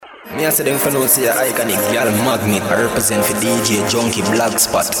Me I say them for no say iconic girl magnet. I represent for DJ Junkie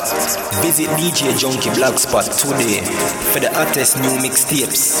Blogspot. Visit DJ Junkie Blogspot today for the hottest new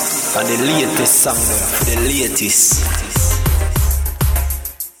mixtapes and the latest song for the latest.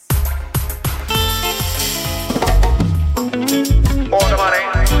 All the money,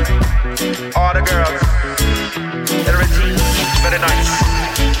 all the girls, the rich, very nice.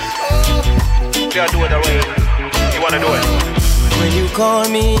 You do it the way you wanna do it. When you call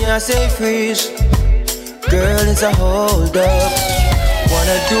me, I say freeze. Girl, it's a hold up.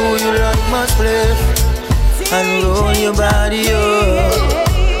 Wanna do you like my spliff and roll your body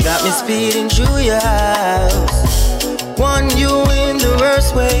up. Got me speeding through your house. Want you in the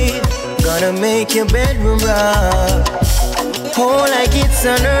worst way. Gonna make your bedroom rock. Oh, like it's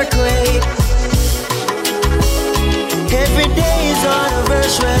an earthquake. Every day is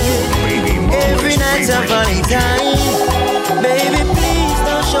anniversary. Every night's a Valentine. Baby, please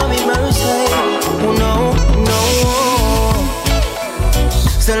don't show me mercy. Oh no, no.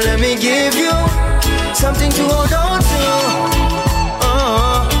 So let me give you something to hold on to.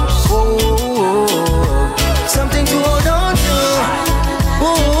 Something to hold on to.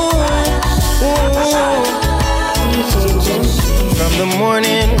 From the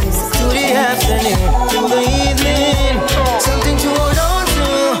morning to the afternoon to the evening, something to hold on to.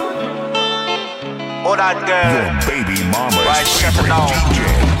 Oh, that girl, your baby mama, right, shut it down.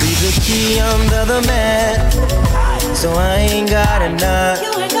 Leave the key under the mat, so I ain't got a knot.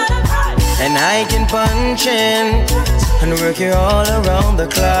 And I can punch in and work you all around the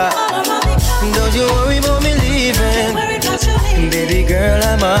clock. Don't you worry about me leaving, baby girl,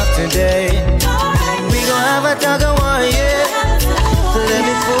 I'm off today. We gon' have a talk of one, yeah. Let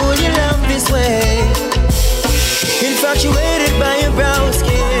me pull your love this way. Infatuated by your brown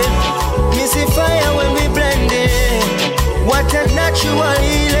skin, missing fire when we blend in. What a natural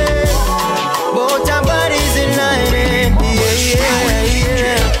healing. Both our bodies in line. Yeah, yeah,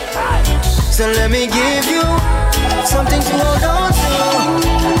 yeah. So let me give you something to hold on to.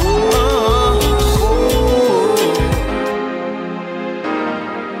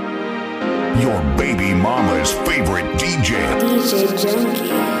 Your baby mama's favorite DJ. DJ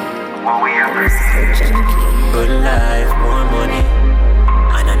Junkie. Good life, more money,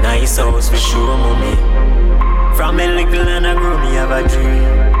 and a nice house for sure, mommy. From a little and I grew me have a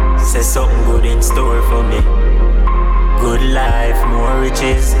dream. Say something good in store for me. Good life, more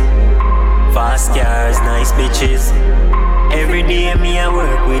riches, fast cars, nice bitches. Every day me I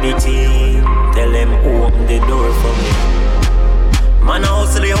work with the team. Tell them open the door for me. Man, I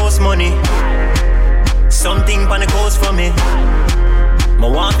hustle the house money. Something pan the coast for me. I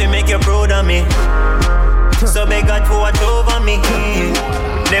want to make you proud of me. So beg God to watch over me.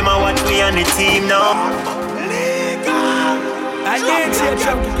 Them a watch me on the team now. I need you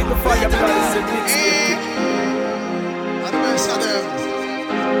to keep the fire burning.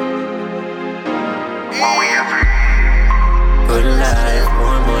 Good life,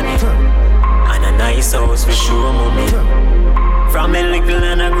 more money, and a nice house for sure, mommy. From a little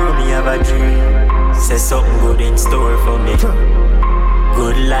and I grew me have a dream. Say something good in store for me.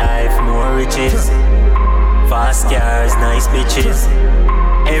 Good life, more riches, fast cars, nice bitches.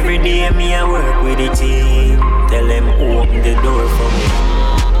 Every day me I work with the team. Tell them open the door for me.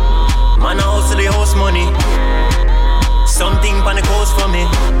 Man, I hustle the house money. Something pan the coast for me.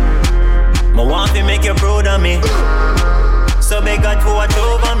 I want to make you proud of me. So beg God to watch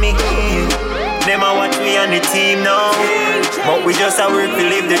over me. Them a watch me on the team now. But we just a work to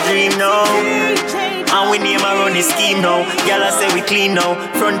live the dream now. And we name a run the scheme now. Y'all say we clean now.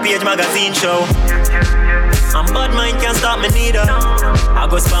 Front page magazine show. And bad mind can't stop me neither. I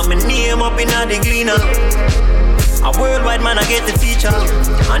go spam my name up in the gleaner. A worldwide man I get the feature.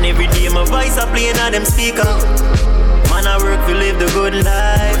 And every day my voice I play in them speaker. Man I work to live the good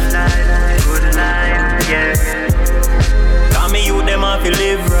life. Good life, yeah. Call me you them have to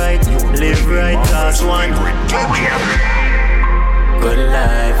live right. Live right, class one. Good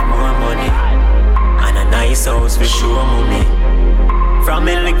life, more money, and a nice house for sure, mommy. From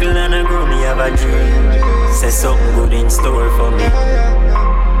a little and I grew me have a dream. Say something good in store for me.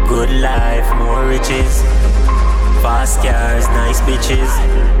 Good life, more riches, fast cars, nice bitches.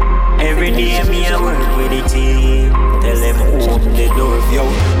 Every day me I work with the team. Tell them open the door. Yo,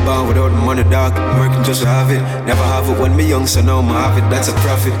 born without money, dog. Working just to have it. Never have it when me young, so now I have it. That's a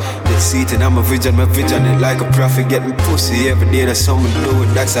profit. It's seated, I'm a vision, my vision it like a prophet. Getting pussy every day, that's something to do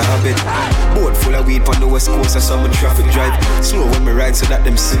it. That's a habit. Boat full of weed on the west coast, that's some traffic drive. Slow when me ride so that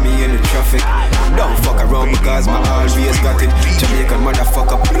them see me in the traffic. Don't fuck around because my always got it. Jamaican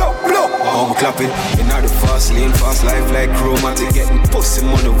motherfucker, blow, blow. I'm clapping. In all the fast lane, fast life like chromatic. Getting pussy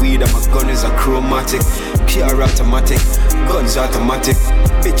on the weed that my gun is a chromatic. Pure automatic, guns automatic.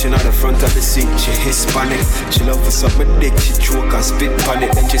 Bitch in the front of the seat, she Hispanic. She love for suck my dick, she choke and spit on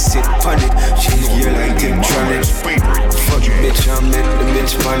it. Then she sit on it, she hear like Timtronic. Fuck bitch, I met the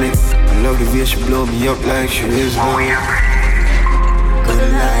bitch panic. I love the way she blow me up like she is one.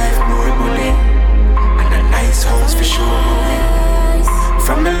 Good life, more money, and a nice house for sure.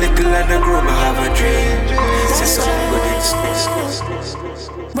 From the little and the grown, I have a dream. Say something good in space.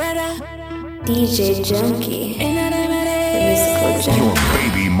 DJ Junkie, the musical junkie. Your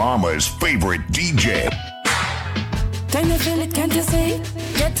baby mama's favorite DJ. Can you feel it, can't you see?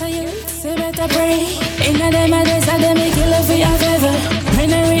 Get to you, say better pray. In a them a days, I them make you love for your feather.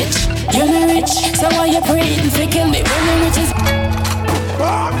 When I rich, you're not rich. So why you praying if you kill me? When I rich is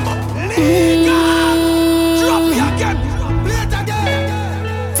Drop me again. Play it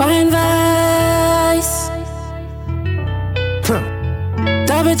again. fine vice.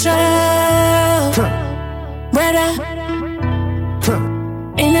 Double trial, brother.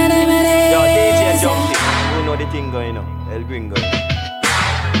 In a them a days. Yo, DJ Junkie, you know the thing going on. El Gringo.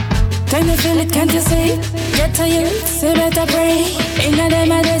 Can you feel it, can't you see? Get to you, say better pray. In a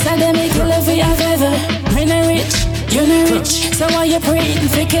them a days, I them make you love for your feather. When I rich, you're not rich. So why you praying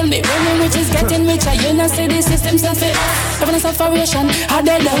if you kill me? When the rich is getting richer, you not see the system's not fit. Having a separation, how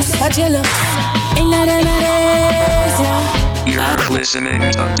they lose, how you love. In a them a days, yeah. You're listening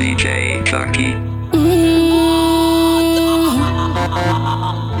to DJ Junkie.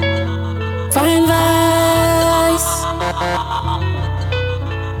 Fine vice,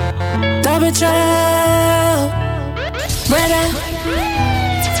 double trial, brother.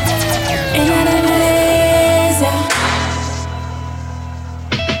 In a them a days, yeah.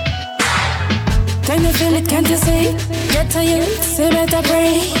 Can you feel it, can't you see? Get to you, say better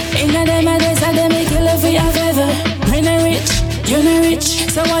pray. In a them a days, I them make you love for your feather. When I rich, you're not rich.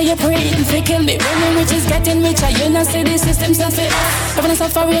 So why you praying if you kill me? When the rich is getting richer, you not see the system's not fit. Having a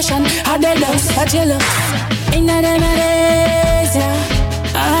separation, how they lose, that you love. In a them a days,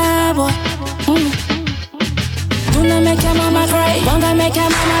 yeah. Ah, boy. Do not make your mama cry. Won't make your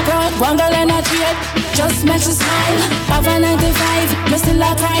mama cry. Won't learn a trade. Just match the smile. Have a 95, me still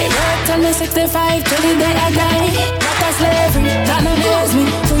a cry. Work till me 65, till the day I die. Not a slavery, that no knows me.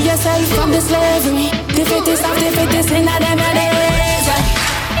 Free yourself from the slavery. The fittest of the fittest in a them a days.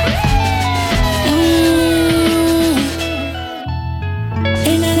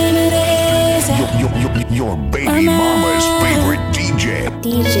 In a them a days. Your baby mama's favorite DJ.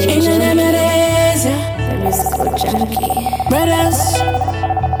 DJ In a them a days. the musical junkie. Brothers,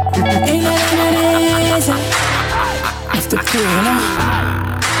 in a them a days. After pray, you know.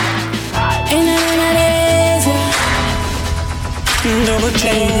 In a them a days. Double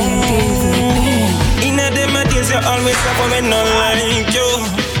chain. In a them a days, you always have a man not like you.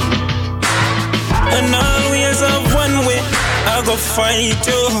 And always have one way, I go fight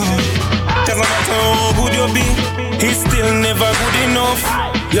you. Cause no matter how good you be, he's still never good enough.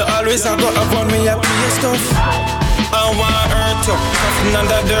 You always have got up on me, I play your stuff. I wanna hurt you, nothing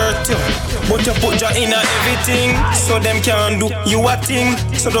under dirt you. But you put your in everything, so them can't do you a thing.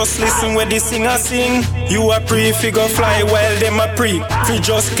 So just listen when the singer sing. You a pre-figure fly while them a pre. Free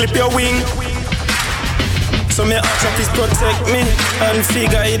just clip your wing. So me ask you please protect me and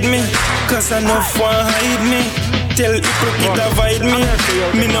figure it me. Cause I know one hide me. Tell hypocrite avoid me.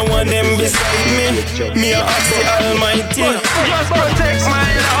 Me no want them beside me. Me a ask the Almighty. Just protect my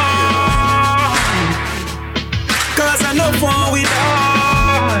Lord. Cause I know one with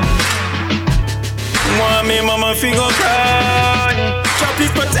all. Want me mama finger cry. So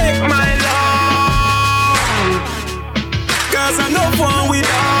please protect my Lord. Cause I know one with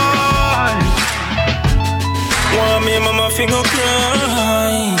all. Want me mama finger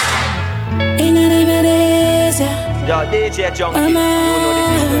cry. In a them a days, yeah. Yo, DJ Junkie, you know the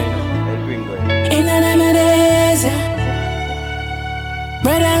thing going on. El Gringo. In a them a days, yeah.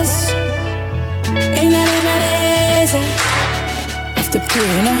 Brothers, in a them a days, yeah. After pray,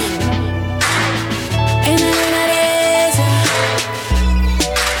 you know. In a them a days, yeah.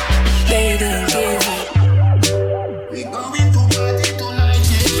 They didn't give it. We going to party tonight,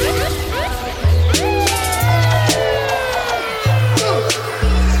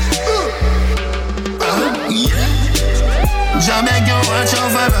 Jah beg you watch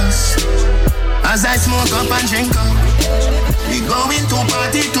over us as I smoke up and drink up. We going to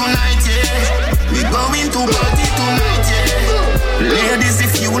party tonight, yeah. We going to party tonight, yeah. Ladies,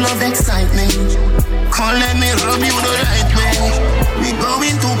 if you love excitement, come let me rub you the right way. We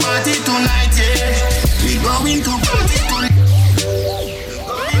going to party tonight, yeah. We going to party tonight.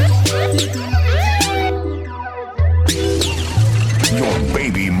 Your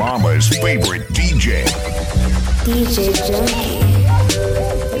baby Mama's favorite DJ. DJ Junkie.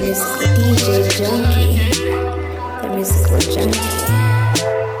 Miss DJ Junkie. The musical junkie.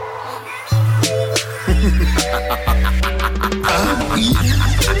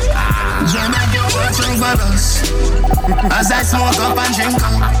 Watch over us as I smoke up and drink up.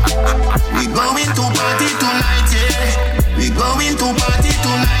 We going to party tonight, yeah. We going to party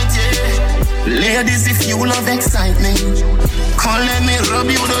tonight, yeah. Ladies, if you love excitement, come let me rub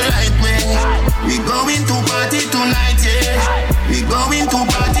you the right way. We going to party tonight, yeah. We going to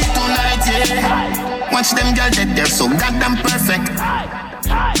party tonight, yeah. Watch them girls that they're so goddamn perfect.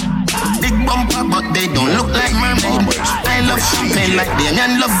 Big bumper, but they don't look like mermaids. I love champagne like they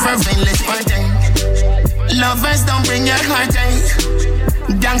and love vervain. Let's party. Lovers don't bring your heart, eh?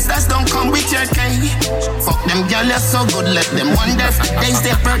 Gangsters don't come with your cake. Fuck them girls, you're so good. Let them wonder if today's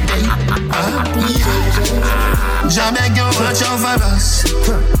their birthday. Jah beg you watch over us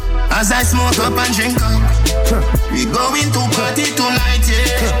as I smoke up and drink up. We going to party tonight,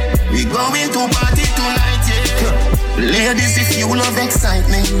 yeah. We going to party tonight, yeah. Ladies, if you love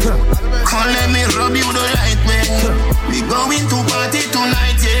excitement, come let me rub you the right way. We going to party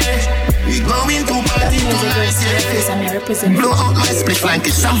tonight, yeah. We going to party tonight, yeah. Blow out my split like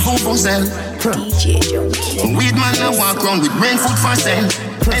it's some vuvuzela. DJ Junkie. Weed man, I walk around with brain food for sale.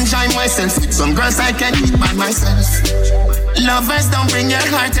 Enjoy myself with some girls I can't eat by myself. Lovers don't bring your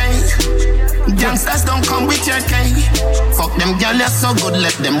heart, eh? Gangsters don't come with your cake. Fuck them girls, you're so good.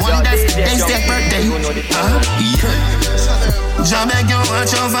 Let them wonder if today's their birthday. Jah beg you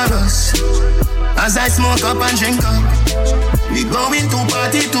watch over us as I smoke up and drink up. We going to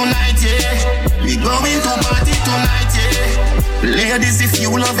party tonight, yeah. We going to party tonight, yeah. Ladies, if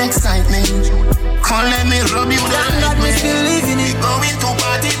you love excitement, come let me rub you the right way. We going to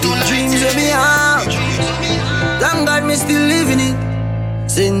party tonight, dreams of me have. Thank God me still living it.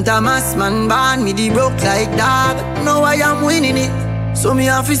 St. Thomas man born me the broke like dog. Now I am winning it. So me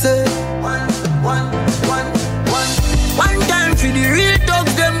have to say one time for the real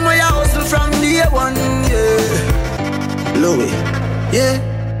dogs, them way I hustle from day one, yeah. Louie, yeah.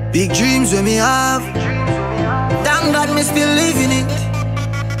 Big dreams when me have. Thank God me still living it.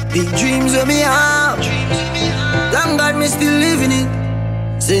 Big dreams when me have. Thank God me still living it.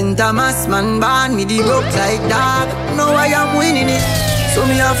 St. Thomas man born me the broke like dog. Now I am winning it. So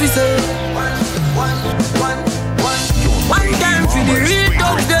me have to say one time for the real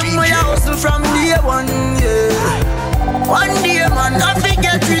dogs, them way I hustle from day one, yeah. One day man, I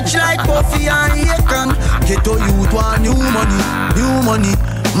get rich like Puffy and Akon. Get to youth want new money.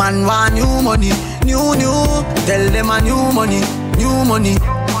 Man want new money, new. Tell them a new money.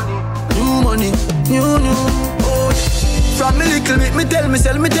 Oh, from me little bit, me tell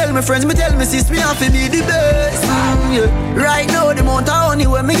myself, me tell my friends, me tell me sis, me have to be the best. Yeah. Right now, the amount of honey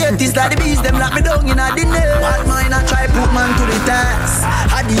when me get is like the bees, them lock me down in a dinner. Bad mind, I try put man to the test.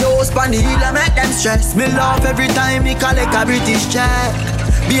 At the house, pan the hill, I make them stress. Me laugh every time me collect a British check.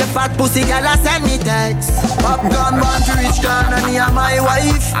 Be a fat pussy girl, I send me text. Popcorn born to rich girl, and he and my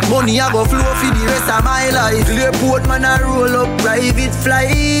wife. Money I go flow for the rest of my life. Airport man, I roll up private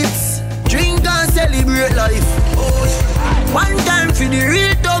flights. Drink and celebrate life. Oh, one time for the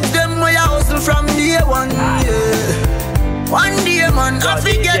real dogs, them way I hustle from day one, yeah. One day man, I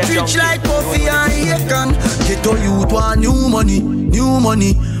get rich like Puffy and Akon. Get to youth want new money.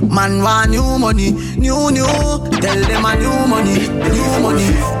 Man want new money, new. Tell them a new money.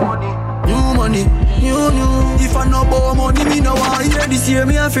 If I no borrow money, me no want hear this year.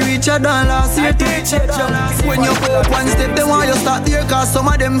 Me have to richer than last year. When you go up one step, they want you start there. Cause some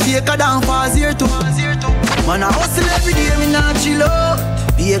of them faker than fast year too. Man, I hustle every day, me not chill out.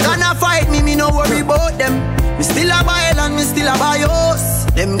 They gonna fight me no worry about them. Me still a buy land, me still a buy house.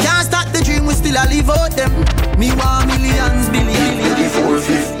 Them can't stop the dream, we still a live out them. Me want millions, billions. Big belly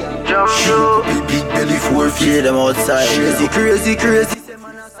 450. Big belly 450. Yeah, them outside. Crazy. Say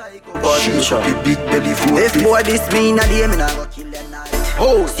man a psycho. Big belly 450. If boy this me na day, me nah go kill them night.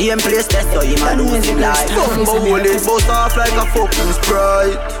 Oh, same place test so him a lose him life. Bumbo it, bust off like a fucking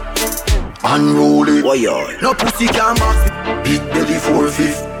Sprite. Unroll it. Why no pussy can box. Big belly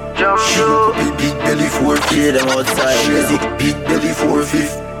 450. Big belly 450. Yeah, them outside. Big belly 450.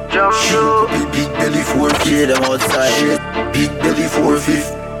 Big belly 450. Yeah, them outside. Big belly 450.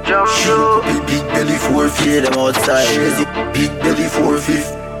 Big belly 450. Yeah, them outside. Big belly 450.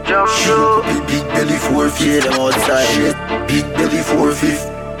 Big belly 450. Yeah, them outside. Big belly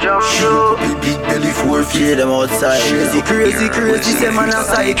 450. Big belly 450. Yeah, them outside. Crazy. Say man a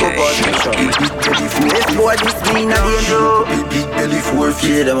psychopath. Big belly 450. If boy this mean a game. Big belly for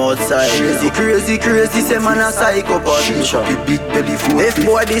fear them outside. Crazy, say man a psychopath. Big belly for if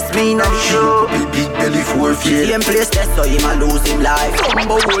boy this mean a show. Big belly for fear. Same place test so him a lose him life.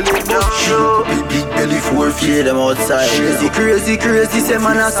 Bumbo hold it down. Big belly for fear them outside. Crazy, say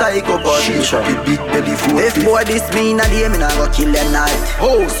man a psychopath. Big belly for if boy this mean a day, me nah go kill them night.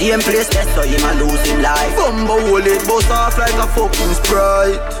 Oh, same place test so him a lose him life. Bumbo hold it, bust off like a fucking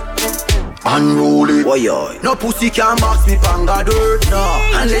Sprite. Unroll it. Why yo? No pussy can box me panga dirt. No,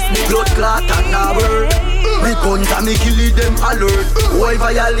 unless me blood clot and a bird. Me guns and me kill it, them alert. Boy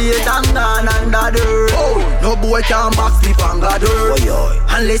violate and down under dirt. Oh, no boy can box me panga dirt. Why yo?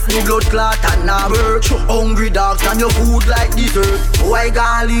 Unless me blood clot and a bird. Hungry dogs and your food like dessert. Boy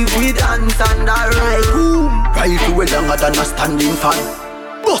can't live with hands under earth. Rifle well longer than a standing fan.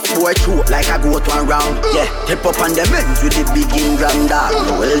 Bust boy throat like a goat one round. Yeah, tip up on the men's with the big Ingram dog.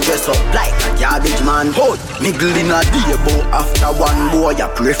 Well dress up like a garbage man. Hold, middle in a day boy after one boy. I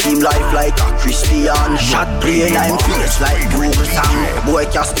pray for him life like a Christian. Shot brain I'm face like Google song. Boy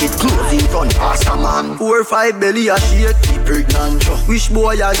casket close in front past a man. 4 or 5 belly a shake, be pregnant. Wish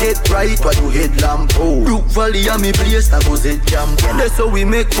boy I get right what you headlamp. Oh, Brook Valley and me place that goes it jam. That's how we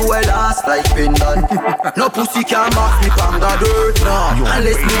make boy last like pendant. No pussy can box me from the dirt. No,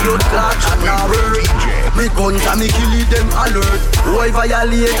 me blood clot and a word. Me guns and me kill it, them alert. Boy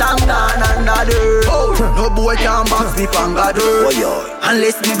violate and down under dirt. Oh, no boy can box me from the dirt.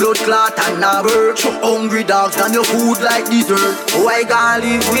 Unless me blood clot and a word. Hungry dogs and your food like dessert. Boy can't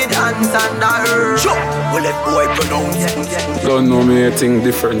live with hands under earth. Well let boy pronounce it. Don't know me anything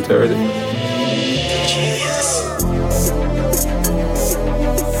different already.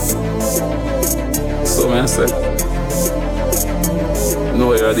 So man said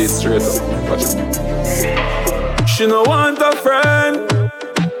no, you're this straight up. Watch it. She no want a friend,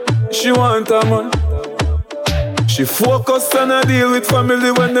 she want a man. She focus on a deal with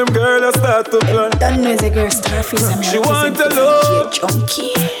family when them girls start to plan. Don't know the girl Starface. She want a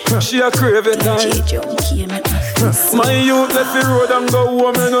love, she a crave it time. My youth left the road and go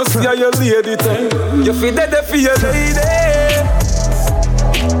home and no see how your lady time. You feel dead for your lady.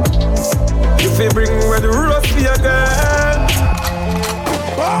 You feel bring red rose for your girl.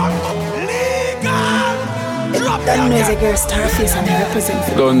 Don't know the girl Starface and I represent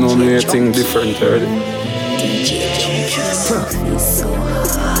for don't know me anything different already. DJ Junkie so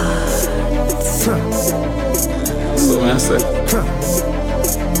hard. So man said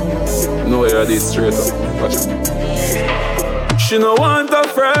no, you're this straight up. Watch it. She no want a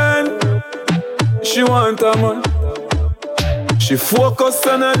friend, she want a man. She focus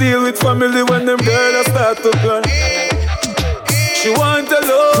on a deal with family when them girls start to plan. She want a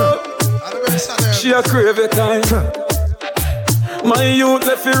love, she a crave it time. My youth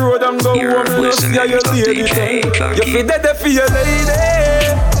left the road and go home and no see how your lady time. You feel dead for your lady.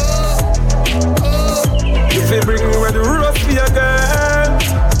 You feel bring red rose for your girl.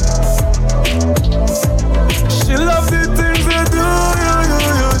 She love the things you do.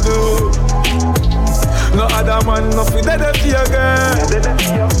 No other man no feel dead for your girl.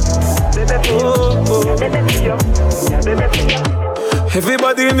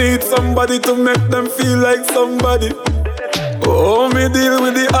 Everybody needs somebody to make them feel like somebody. Oh, me deal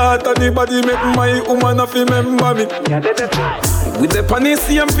with the heart and the body, make my woman a remember me. With the on the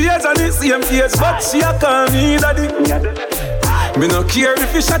same page and the same stage, but she a call me daddy. Me no care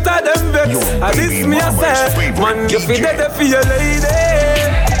if you shatter them vex. At this me a say, man, you feel dead for your lady.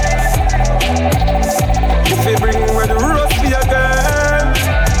 If you bring red rose for your girl,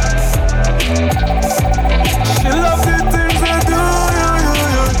 she love the things you do.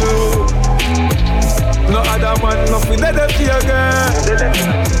 No other man, no feel dead for your girl.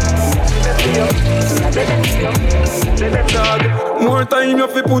 Dog, more time you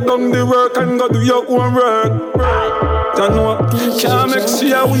fi put down the work and go do your own work. You know, can't make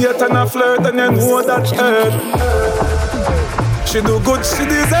she a wait and a flirt and you know that's hurt. She do good, she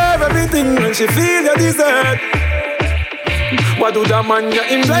deserve everything when she feel you deserve. What do the man you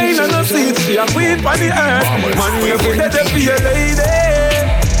in blind and no see it? She a queen for the earth. Man, you feel dead for your lady.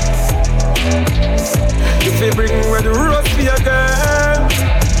 You feel bring red rose for your girl.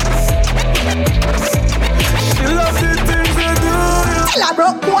 She love the things you do. Tell a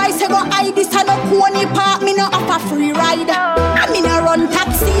broke boy say go hide this and no pony park. Me no up a free ride. I me no run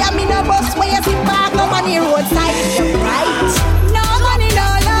taxi. I me no bus where you sit back no money roadside. Right? No money, no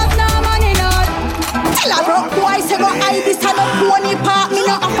love, no money, no. Tell a broke boy say go hide this and no pony park. Me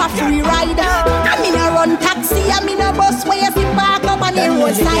no up a free ride. I me no run taxi. I me no bus where you sit back no money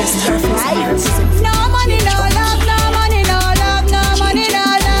roadside. Right? No money, no love, no money, no love, no money, no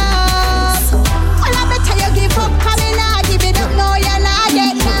love. Well I better you give up, 'cause me nah give it up. No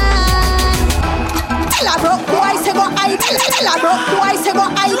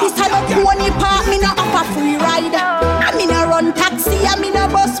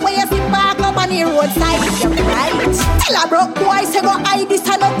roadside. You're right. Tell a broke boy say go hide this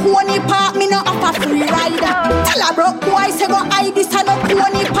and no pony park. Me no offer free ride. Tell a broke boy say go hide this and no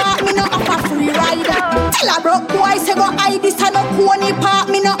pony park. Me no offer free ride. Tell a broke boy say go hide this and no pony park.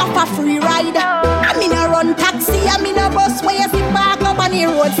 Me no offer free ride. I me no run taxi. I me no bus where you sit back up on the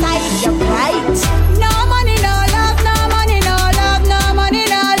roadside. You're right. No money, no love. No money, no love. No money,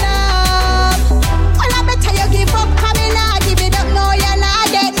 no love. Well, I better you give up. Come in, I give it up. No, you're not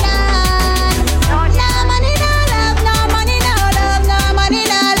get none. No money, no love. No money, no love. No money,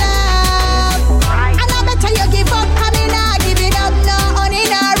 no love. And I better you give up. Come in, I give it up. No honey,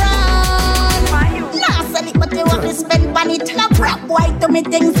 no run. Nah, sell it, but you want to spend on it. No crap, why to me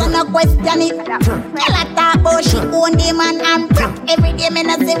things so no question it. Tell her talk about she own the man and broke. Every day me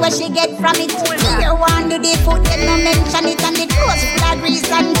no see where she get from it. You want to do the food, then no mention it. And the clothes flat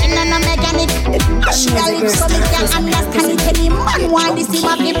reason, she no mechanic. She a live so me can understand it. Any man want this, he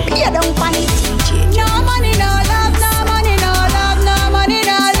want to pay down for it. No money, no love, no money, no love, no money,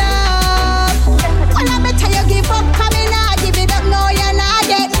 no love. Well, I better you give up, come in, I give it up, no, you're not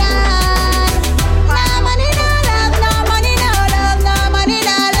get none. No money, no love, no money, no love, no money,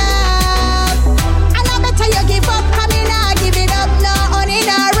 no love. And I better you give up, come in, I give it up, no honey,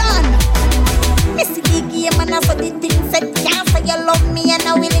 no run. Missy the game and I saw the thing said, can't say you love me and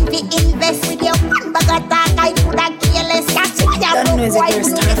I'm willing to invest with you. One bag of talk, I could have careless. That's why I don't know why you do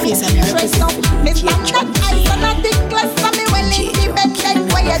this. Mr. Not I, so not the class for me well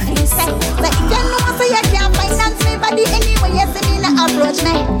independent. Why you think say? Like you know so you can't finance me body anyway. You see me not approach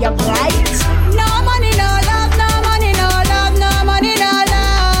me. You're right. No money, no love, no money, no love, no money, no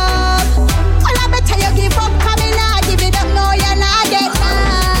love. Well, I better you give up, come in, I give it up, no, you're not get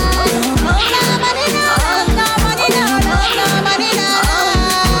none. No money, no love, no money, no love, no money, no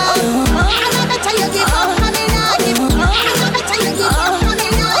love. And I better you give up, come in, I give it up. And I better you give up, come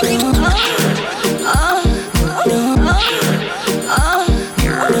in, I give it up.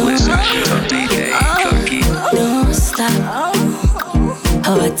 You're listening to DJ Junkie. Don't stop.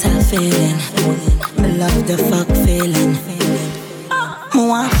 Oh, what a feeling. I love the fuck feeling. I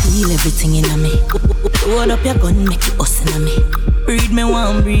want to feel everything in me. Hold up your gun, make it us in me. Breed me,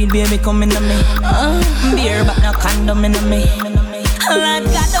 want breed, baby, come in me. Beer, but no condom in me. Lord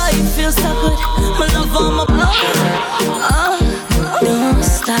God, oh, it feels so good. My love on my blood. Don't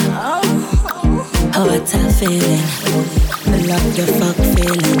stop. Oh, what a feeling. I love the fuck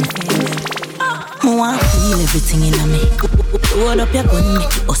feeling. I want to feel everything in me. Hold up your gun,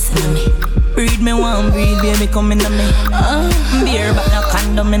 make it us in me. Breed me, want breed, baby, come in me. Beer, but no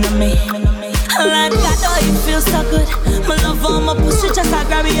condom in me. Lord God, oh, it feels so good. My love on my pussy, just I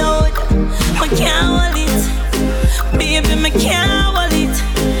grab it out. I can't hold it, baby, I can't hold it.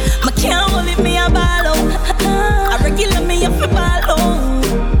 I can't hold it, me a ball out. I regular me up a ball out.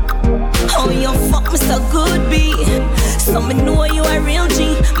 Oh, you fuck me so good, B. So me know you a real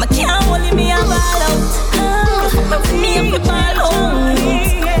G. I can't hold it, me a ball out. Me up a ball out.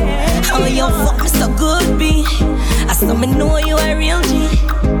 Oh, you fuck me so good, B. I saw me know you a real G.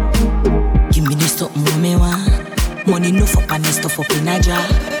 Give me this something what me want. Money no fuck and this stuff up in a jar.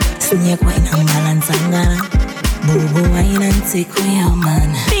 Snake wine and balance and gala. Boo wine and take away your man.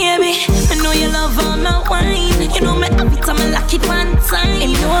 Baby, I know you love all my wine. You know me every time I lock it one time.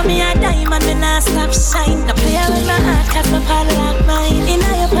 You know me a diamond when I stop shine. Now play with my heart cause my padlock mine. In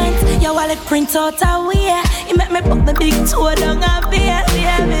your pants, your wallet print out a way. You make me put the big toe down a beer.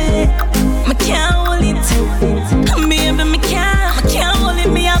 Baby, I can't hold it. Baby, I can't hold it.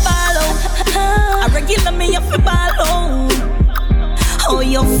 Me a ball out. I regular me up a ball out. Oh,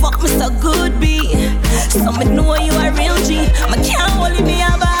 you fuck me so good, B. So me know you a real G. I can't hold it, me a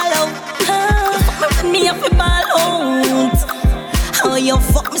ball out. You fuck me up a ball out. Oh, you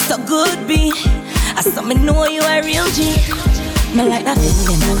fuck me so good, B. I saw me know you a real G. Me like that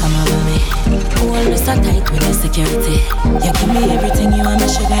feeling that come over me. Hold me so tight with the security. You give me everything you want, me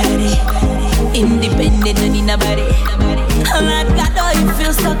sugar daddy. Independent, no need nobody. Lord God, oh, it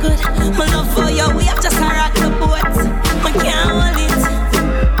feels so good. My love for you, we have just to rock the boat. I can't hold it,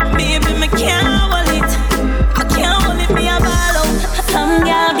 baby, I can't hold it. I can't hold it, me a ball out. Some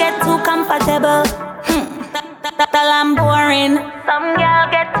girl get too comfortable. That I'm boring. Some girl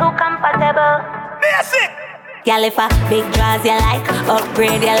get too comfortable. Basic. Girl, if a big draws you like,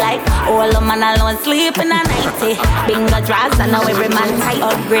 upgrade your life. All the man alone sleep in a nightie. Bingo draws, I know every man tight.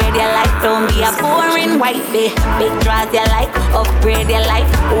 Upgrade your life, don't be a boring wifey. Big draws you like, upgrade your life.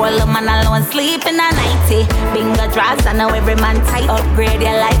 All the man alone sleep in a nightie. Bingo draws, I know every man tight. Upgrade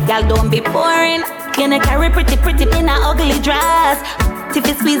your life, girl, don't be boring. You know carry pretty in a ugly dress. If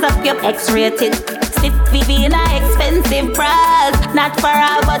you squeeze up your X-rated. 50 in a expensive price. Not for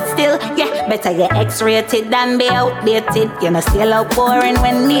all, but still, yeah. Better get X-rated than be outdated. You know, still out boring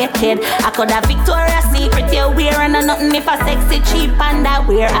when naked. I could have Victoria's Secret you wear and nothing if a sexy cheap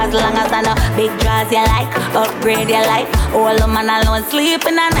underwear. As long as I know big draws you like, upgrade your life. All the man alone sleep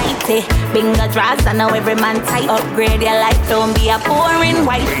in a nightie. Bingo draws, I know every man tight. Upgrade your life, don't be a boring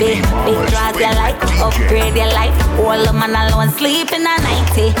wifey. Big draws you like, upgrade your life. All the man alone sleep in a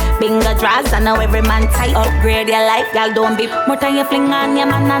nightie. Bingo draws, I know every man tight. Upgrade your life, y'all don't be more time you fling on your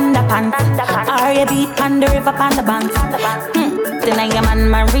man underpants. Or you beat on the river on the banks. Tonight your man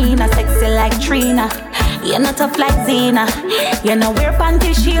Marina, sexy like Trina. You're not tough like Zena. You know wear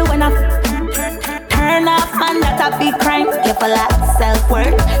panty shield when I turn off, man, that's a big crime. You feel like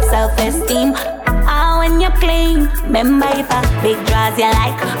self-worth, self-esteem. When you're clean, remember if a big draws you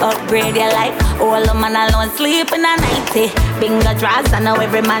like, upgrade your life. All the man alone sleep in a nightie. Bingo draws, I know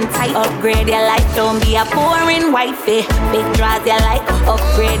every man tight. Upgrade your life, don't be a boring wifey. Big draws you like,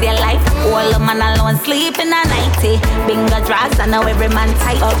 upgrade your life. All the man alone sleep in a nightie. Bingo draws, I know every man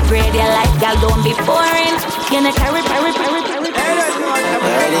tight. Upgrade your life, y'all don't be boring. You know carry.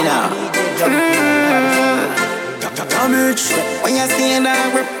 Ready now. Damage. When you see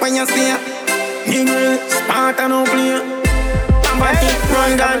that grip, when you see it. Nigga, smart and no play. Somebody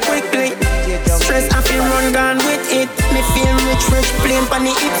run down quickly. Stress I feel run down with it. Me feel rich, plain pan the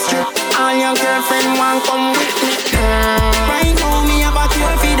hip strip. All your girlfriend want come with me. Right now me about you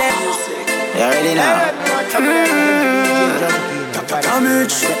for them. You ready now?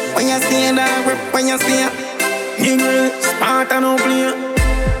 Damage. When you see that grip, when you see it. Nigga, smart and no play.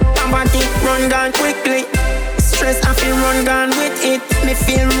 Somebody run down quickly. Stress I feel run down with it. Me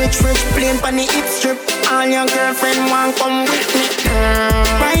feel rich, plain pan the hip strip. All your girlfriend want come with me.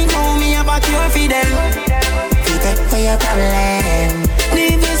 Right now me about you for them. We take for your problem.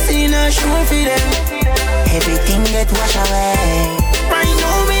 Never seen a show for them. Everything get washed away. Right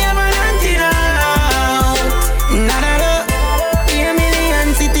now me have an antidote. Nada, hear million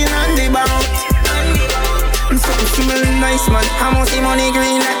sitting on the bout. I'm something smelling nice man. How much the money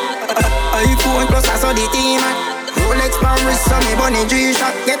green? iPhone plus I saw the team. Rolex Paris, so me bunny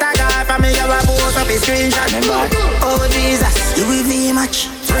G-Shot. Get a car from me, have a post up a screenshot. Oh Jesus, you with me much.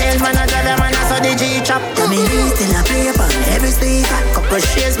 Real man, I drive a man, I saw the G-Chop. Tell me this till I play upon every speaker. Couple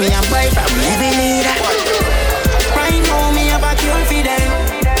shares me and buy from every leader. Right now me have a cure for them.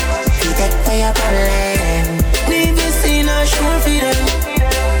 We take for your problem. Never seen a show for them.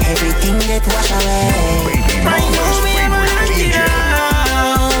 Everything get washed away. Right now me have a antidote.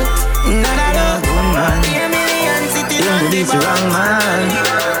 Nada, good man. Hear million sitting on the This wrong man.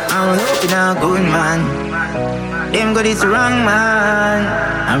 I'm hoping a good man. Them got this wrong man.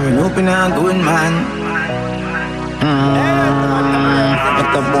 I'm hoping a good man.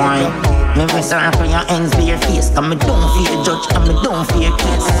 Like a boy. Me rest around for your ends be your face. Cause me don't fear judge, cause me don't fear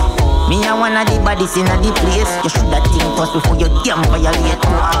case. Me a one of the bodies in a the place. You shoulda think first before you damn violate.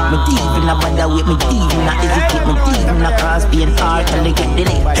 Me deep in a bad way, me deep in a hesitate. Me deep in a cause being hard till they get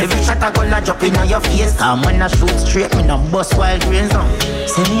delayed. Every shot I gonna drop in on your face. Cause when I shoot straight, me no bust wild grains on.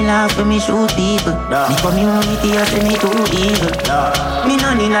 Say me laugh when me shoot people. Me community a say me too evil. Me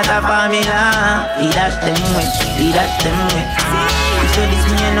no need not a formula. We dash them way, we dash them way. So this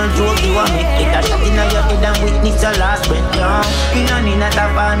me ain't no joke, you want me get a shot in your head and witness your last breath, yo. We no need not a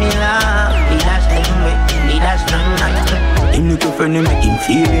formula. We dash them way, we dash them way. Him look up and make him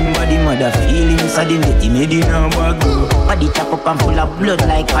feel him body, mother feel him. So them get him head in a bag. Body tap up and full of blood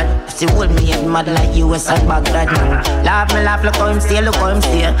like hot. See hold me head mad like US and Baghdad. Laugh me laugh, look how him stay, look how him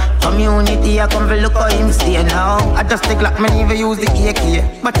stay. Community I come for look how him stay now. I just take like me never use the AK.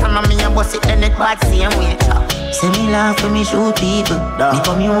 But time me a bust it then it bad same way. Say me laugh when me shoot people. Me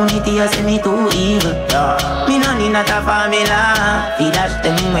community I say me too evil. Me no need not a formula. We dash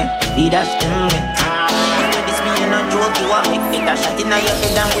them way, we dash them way. This me ain't no joke, you want me get a shot in your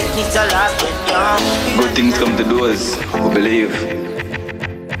head and witness your last breath. Good things come to those who believe.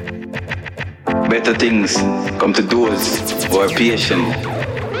 Better things come to those who are patient.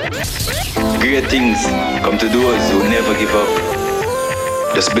 Great things come to those who never give up.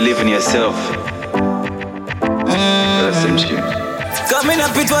 Just believe in yourself. Coming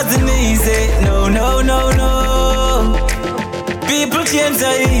up it wasn't easy, no. People change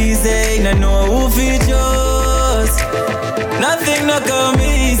so easy, no know who features. Nothing no come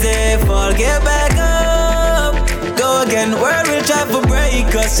easy, fall get back up. Go again, world will try to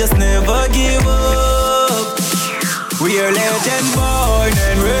break us, just never give up. We are legend born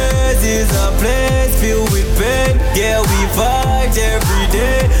and raised is a place filled with pain. Yeah, we fight every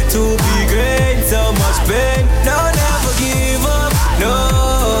day to be great, so much pain. No, never give up,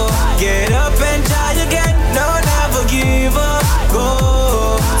 no. Get up and try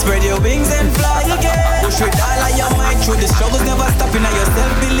the struggles never stop in your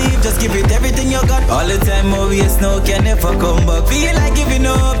self-belief. Just give it everything you got. All the time more waste no can never come back. Feel like giving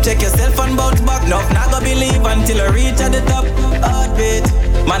up, check yourself and bounce back. Not gonna believe until I reach at the top. Heartbeat,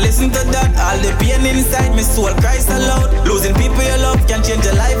 man listen to that. All the pain inside me soul cries aloud. Losing people you love can change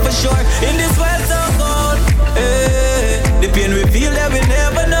your life for sure. In this world so cold, the pain we feel that we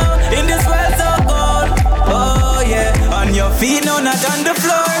never know. In this world so cold, oh yeah. On your feet, no, not on the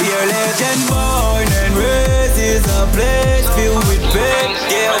floor. Your legend born and raised is a place filled with pain.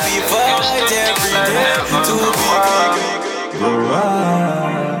 Yeah, we fight every day to be big.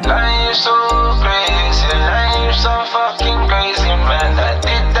 Life so crazy, life so fucking crazy, man. I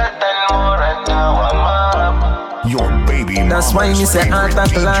did that and more, and now I'm up. Your baby mama. That's why me say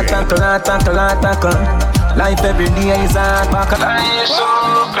tackle. Life every day is hard back. Life so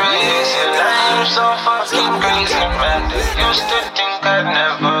crazy, life so fucking crazy, man. They used to think I'd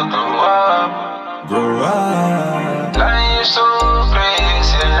never grow up. Life so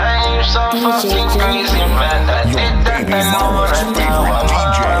crazy, life so fucking crazy, man. I did that and more, and now I'm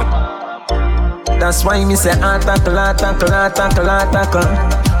up. That's why me say tackle.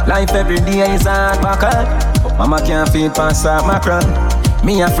 Life every day is hard back. But mama can't feed past that macron.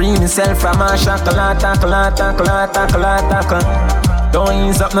 Me a free myself from a chocolate. Don't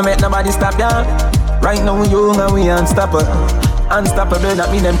ease up, no make nobody stop ya. Right now we young and we unstoppable. Unstoppable,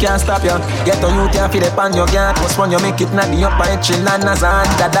 that mean them can't stop ya. Get on you can't feed up on your guard. Cause when you make it not the upper echelon as a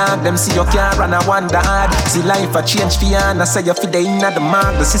underdog. Them see you can't run a wonder hard. See life a change for ya and I say you feed the inna the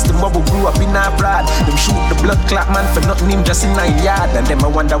mark. The system where we grew up in a fraud. Them shoot the blood clot man for nothing him just in a yard. And them I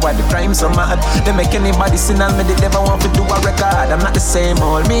wonder why the crime so mad. They make anybody sin and me they never want to do a record. I'm not the same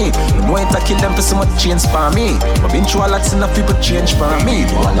old me. You want to kill them for so much change for me. But been through a lot enough people change for me.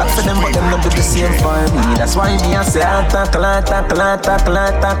 Do a lot for them but them not do the same for me. That's why me I say tackle.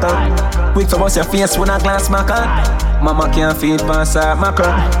 Quick to bust your face when I glance my car. Mama can't feed past her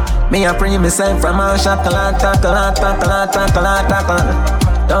macro. Me a pray myself from a chocolate.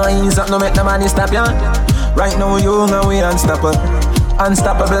 Don't ease up, no make nobody stop ya. Right now you know we unstoppable.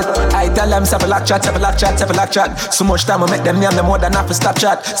 Unstoppable. I tell them several chat. So much time I make them name them more than half a stop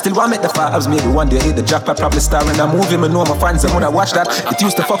chat. Still want make the fabs, maybe one day hit the jackpot, probably star in a movie. Me know my fans them wanna watch that. It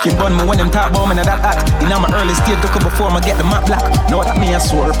used to fucking burn me when them talk about me and that act. In my early stage, took up before I get the map black. Know that me I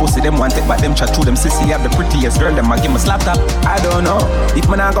swore pussy them want it, but them chat to them sissy have the prettiest girl. Them I give me slap top. I don't know if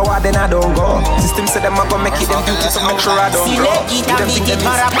me not go out then I don't go. System say them I go make it them duty, so make sure I don't go.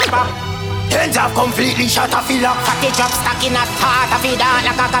 Hands up completely shut off it up. Fatty drop stuck in a tart of it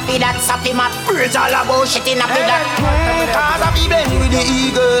like a coffee that sappy mat. Birds all about shit in a bit that. Cause I be bend with the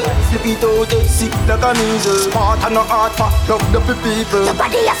eagle. Flip it out, sick like a measles. Smart and no hard fat, love the people. Your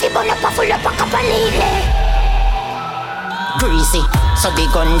body has to burn up a full up a cup of needle. Greasy, so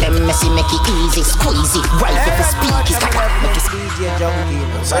they gun them messy, make it easy. Squeezy, right if you speak, it's got make it DJ Junkie.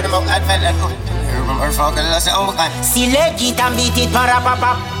 So the mouth I'd felt like her fucking lost it all the time. See leg it and beat it, para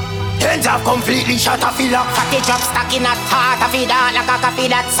papa. Hands up completely shut off it up. Fatty drop stuck in a tart of it like a coffee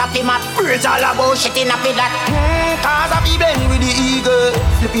that sappy mat. Birds all about shit in a bit that. Cause I be bend with the eagle.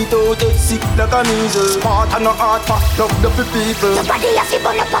 Flip it out, sick like a measles. Smart and no hard fat, love the people. Your body has to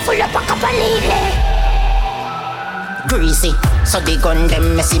burn up a full up a cup of needle. Greasy, so they gun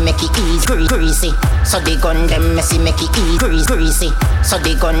them messy, make it easy. Greasy, so they gun them messy, make it easy. Greasy, so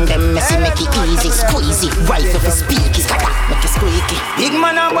they gun them messy, make it easy. Squeezy, right if you speak, it's gotta make it squeaky. Big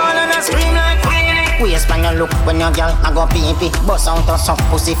man a ball and a scream like Queenie. Waist pan you look when your girl a go pee-pee. Bust out of some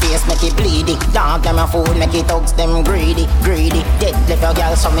pussy face, make it bleedy. Dog them a fool, make it thugs them greedy. Dead left your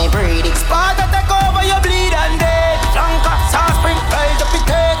girl, so me breed it. Sparta take over, you bleed and dead. Junker, sauce spring, right up it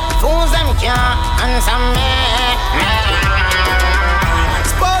head. Fools them can't answer me.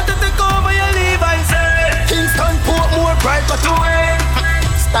 Sparta take over, you leave and say Kingston, Portmore, bright but away.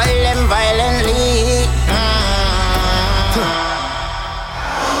 Style them violently.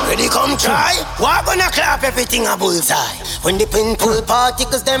 Ready come try. Walk gonna clap everything a bullseye. When the pin pull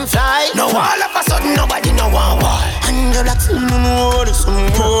particles them fly. No all of a sudden nobody know why. And you're like know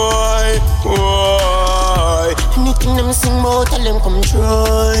some boy. Anything them sing about tell them come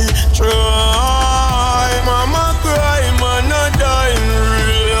try. Mama cry, man I die in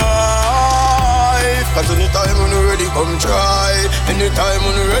real life. Cause anytime when you ready come try. Anytime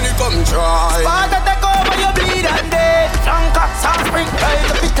when you ready come try. Sparta take over you bleed and dead. Junker, sauce spring, right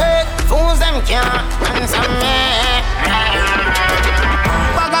up it head. Fools them can't answer me.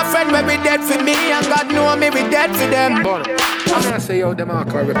 Bag a friend where we dead for me and God know me we dead for them. I'm gonna say yo them are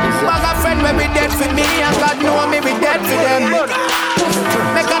correct. Bag a friend where we dead for me and God know me we dead for them.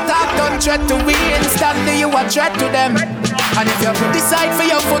 Make a talk don't threat to we instantly you a threat to them. And if you decide for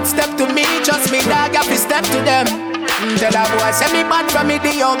your footstep to me, trust me dog, you have to step to them. Tell a boy, send me bad from me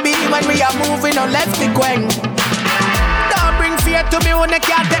D.O.B. when we are moving on left the quang. Don't bring fear to me when they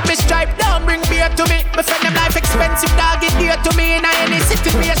can't take me stripe. Don't bring fear to me. My friend them life expensive, dog it dear to me. In any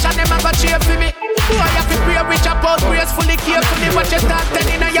situation, them have a cheer for me. Boy, I feel pray rich about gracefully, carefully. What you start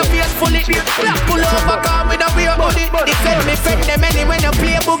telling you faithfully. Black pull over, come with a weird body. Defend me friend them any when you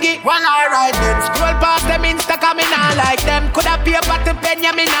play boogie. One alright then. Scroll past them Insta, come in I like them. Coulda paper to pen,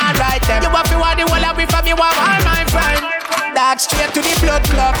 yeah, me not write them. You have to want the whole of me from you, all my friend. Dark straight to the blood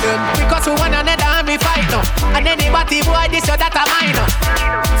club then. Because we one another and we fight now. And anybody boy this or that a mine now.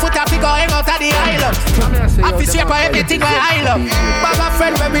 Foot a figure hang out of the island. I feel shape for everything where I love. But my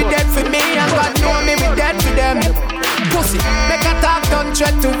friend when we dead for me and God know me we dead for them. Pussy, make a talk don't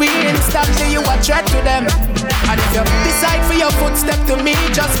threat to we. Instantly you a threat to them. And if you decide for your footstep to me,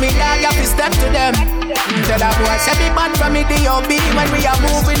 just me dog have to step to them. Tell a boy say me bad from me D.O.B. when we are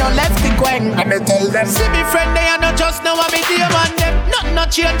moving on left the quang. And me tell them see me friend they are not just know what me dear man them. Nothing no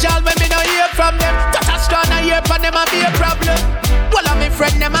change all when me no hear from them. Just a strong a hear from them a be a problem. Well of me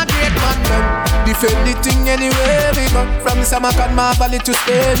friend them a great man them. Defend the thing anyway we go. From Samakan Marvally to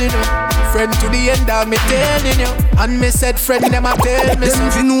Spain you know. Friend to the end of me telling you. And me said friend them a tell me. Them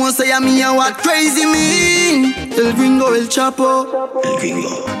if you know say me a what crazy mean. El Gringo, El Chapo, El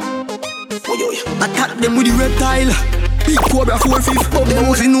Gringo. Attack them with the reptile. Big Cobra 4-5. Them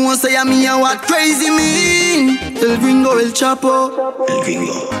if you know say me a what crazy mean. El Gringo, El Chapo, El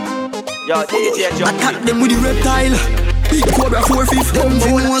Gringo. Attack them with the reptile. Big Cobra 4-5. Them if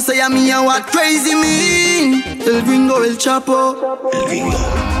you know say me a what crazy mean. El Gringo, El Chapo, El Gringo.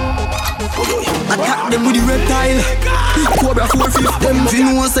 Attack them with the reptile. Big Cobra 4-5. Them if you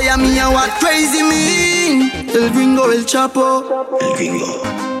know say me a what crazy mean. El Gringo, El Chapo, El Gringo.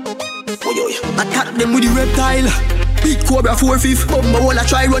 Attack them with the reptile. Big Cobra 4-5. Bumba wall a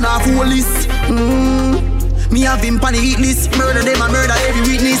try run off whole list. Me have him pan the hit list. Murder them and murder every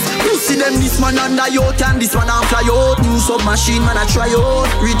witness. You see them this man under yacht and this one on fly out. New submachine man a try out.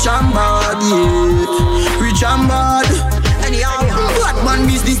 Rich and bad, yeah. Rich and bad. Anyhow, black man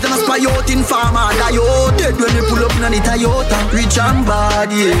business them a spy out in farmer die out. Dead when they pull up in the Toyota. Rich and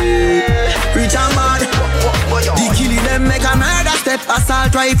bad, yeah. Rich and bad. The killing them make a murder step.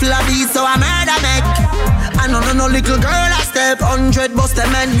 Assault rifle a beat so a murder make. I know no little girl a step. 100 bust them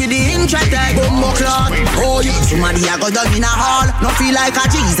men with the intratech. Bumbo clock. Oh you somebody a go down in a hall. No feel like a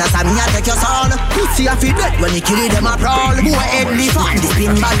Jesus and me a take your soul. Pussy a feel dead when the killing them a brawl. Boy head lift up the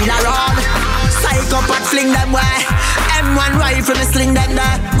spin bag in a roll. Psychopath fling them way. M1 rifle me sling them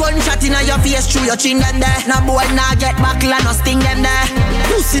there. Gunshot in your face through your chin them there. Now boy nah get back and no sting them there.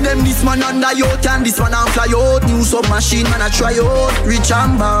 Pussy them this man under yacht and this one on fly out. New submachine man a try out. Rich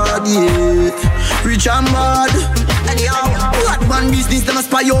and bad, yeah. Rich and bad. Anyhow, black man business them a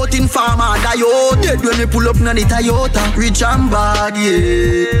spy out in farmer die out. Dead when they pull up in the Toyota. Rich and bad,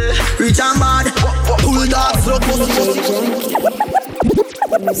 yeah. Rich and bad. Pull dogs up.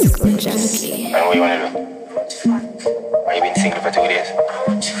 Musical junkie. And what you wanna do? Why you been single for 2 days? I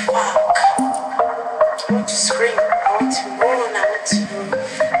want to fuck. I want to scream. I want to moan.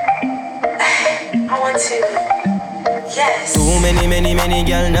 I want to. Yes. Too many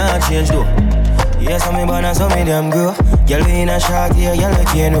girl not change though. Yes, I'm born and some me damn girl. Girl in a shot here, girl I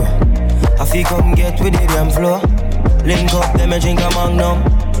can't know. I feel come get with the damn flow. Link up, them a drink a magnum.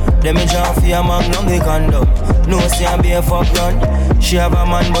 Them a jump for a magnum, they condom. No say I'm be a fuck run. She have a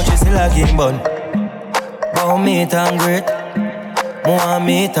man but she still a king bun. But meat and great, more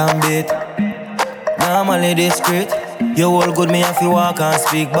meat and bait. Normally discreet. You all good, me have to walk and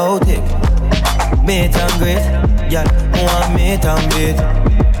speak about it. Meat and great, yeah, more meat and bait.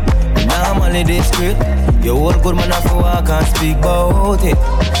 Normally discreet. You all good, man have to walk and speak about it.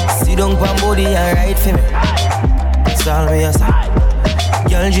 Sit down pan body and ride for me. That's all me a say.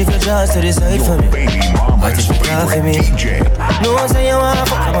 Girl, drift your jaws to the side for me. But if you talk for me, no say you wanna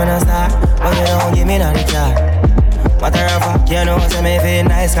fuck, I'm gonna start. But you don't give me none of the car. Matter of fact, you know say me feel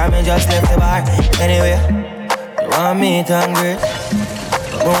nice, cause me just left the bar. Anyway, you want meat and great,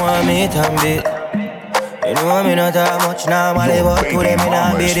 you want meat and bait. You know me not that much normally, but today me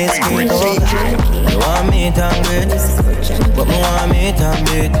not be discreet. You want meat and great, but me want meat and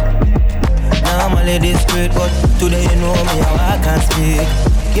bait. Normally discreet, but today you know me how I can speak.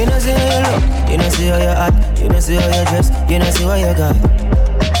 You know see how you look, you know see how you act, you know see how you dress, you know see what you got.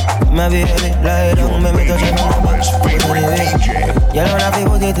 My baby, lie down, make me touch you on the back. Anyway, you don't have to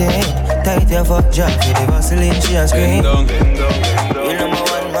put it in. Tight your fuck jack, with the Vaseline, she a scream. You number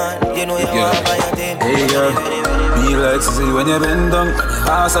one man, you know you want by your team. Hey girl, be like to see when you bend down.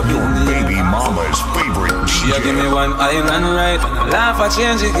 Ass up in the baby mama's favorite DJ. She a give me one island right, laugh I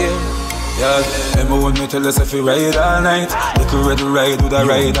change it, girl. Yeah, remember when me tell us if we ride all night, you could ready ride with a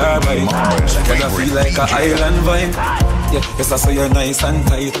ride or bike. Like I feel like a island vibe. Yeah, yes I say you're nice and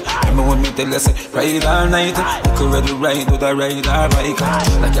tight. Remember when me tell us ride all night, you could ready ride with a ride or bike.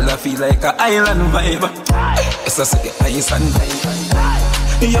 Like I feel like a island vibe. Yes I say you're nice and tight.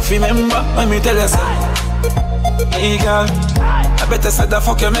 You remember when me tell us, hey girl, I better say the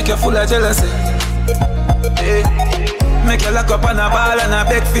fuck you make you full of jealousy. Hey, make you lock up on a ball and a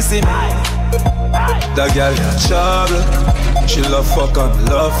beg for see me. The girl got trouble, she love fuck and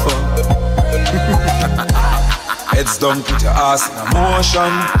love fuck. Heads down, put your ass in a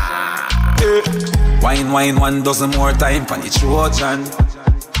motion. Hey, wine 1 dozen more time for the Trojan.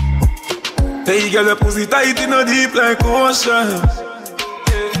 Hey girl, your pussy tight in a deep like ocean.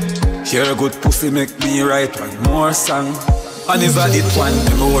 Hear good pussy make me write one more song. And is a hit one.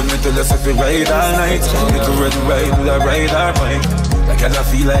 Remember when me tell us if we ride all night, you could ready ride with a ride or bike. Like I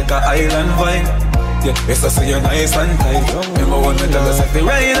feel like a island vibe. Yeah, yes I say you're nice and tight. Remember when me tell us if we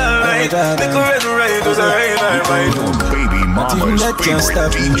ride all night, you could ready ride with a ride or bike. Baby mama's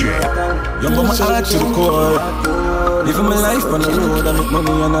favorite DJ. Young got my heart to the core. Living my life on the road, I make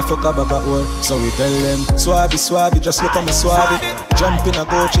money and I fuck up at work. So we tell them, Swabby, just look at me Swabby. Jump in a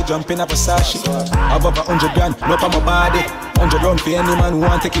Gucci, jump in a Versace. Have up 100 grand, look at my body. 100 round for any man who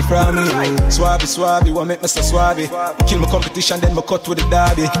want take it from me. Swabby, what make me so Swabby? Kill my competition, then me cut with the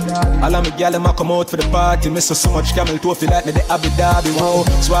derby. All of me gal them a come out for the party. Me so much camel toe feel like me the Abu Dhabi. Whoa,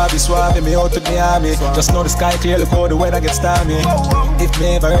 Swabby, me out to the army. Just know the sky clear, look how the weather gets stormy. If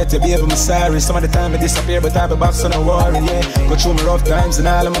me ever hurt you, baby, me sorry. Some of the time I disappear, but I be back, so no worry, yeah. Go through my rough times and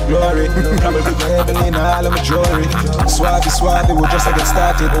all of my glory. Probably go heavily in all of my jewelry. Swabby, we just get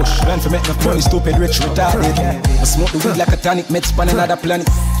started. Run for make my money, stupid, rich, retarded. I smoke the weed like a tonic, med span another planet.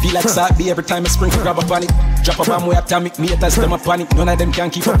 Feel like Saturday every time I spring grab a panic. Drop a bomb way atomic, me haters them a panic. None of them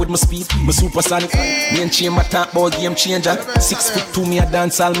can keep up with my speed, my supersonic. Me and chain my talk ball game changer. 6'2", me a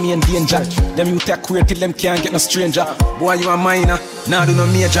dance all me in danger. Them you take queer till them can't get no stranger. Boy you a minor, now do no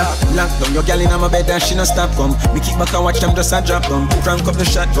major. Lock down your gal in my bed and she no stop come. Me kick back and watch them just a drop down. Crank up the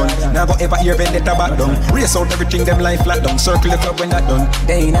shotgun, now go ever hear vendetta back down. Race out everything them life flat down. Circle the club when that done.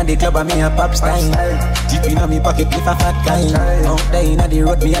 They in the club and me a pop style. Deep in me pocket with a fat kind. Out there in the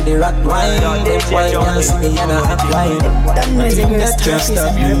road me a the rock wine. Them boy can't see me and I act wine. That music girls can't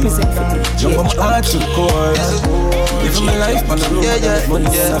stop me. Represent for me. Jump on my heart to the core. Living my life on the road. Money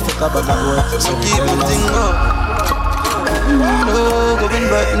I fuck up at work. So keep the thing up. No, going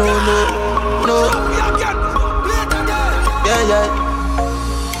back, no. Yeah.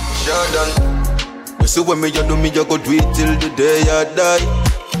 Sure done. You see when me you do me, you go do it till the day I die.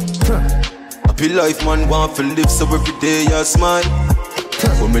 Happy life man want to live, so every day I smile.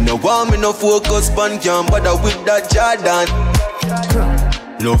 When me no want me no focus pan, can't bother with that Jordan.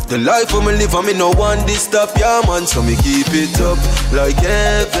 Love the life when me live and me no want this stuff, yeah man. So me keep it up like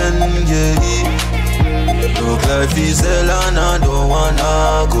heaven, yeah. Look life is hell and I don't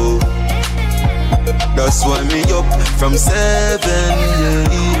wanna go. That's why me up from 7,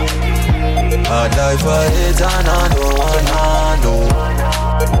 yeah. Hard life I hate and I don't wanna know.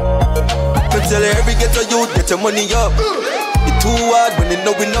 Me tell every ghetto youth, get your money up. It too hard when it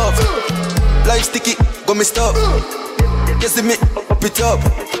no enough. Life sticky, got me stuck. You see me up it up.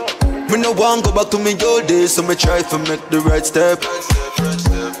 Me no want go back to me old days, so me try to make the right step.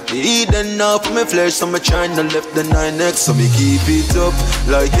 The Eden now for me flesh, so me tryna left the 9X, so me keep it up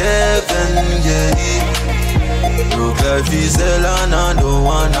like heaven, yeah. Look life is hell and I don't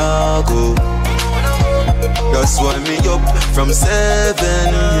wanna go. That's why me up from 7,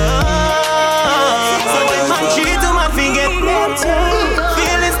 yeah. So when man cheat to my finger,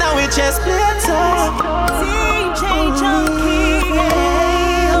 feelings now with chest DJ Junkie,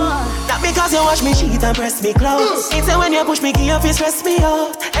 that because you wash me sheet and press me close. It's when you push me key up, you stress me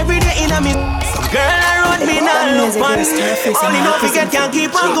out. Every day in a me, some girl around me now look fun. Only no forget can't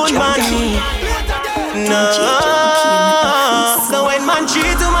keep a good man. No. So when man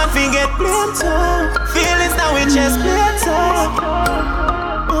cheat to man forget feelings now with chest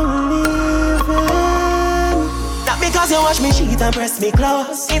because you wash me sheet and press me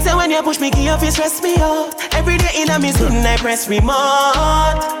close. It's when you push me key up, you stress me out. Every day in a me skin I press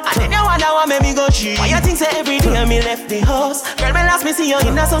remote. And then you wonder why make me go cheat. Why you think say every day me left the house? Girl, me last me see you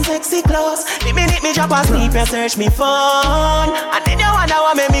in some sexy clothes. The minute me drop asleep, you search me phone. And then you wonder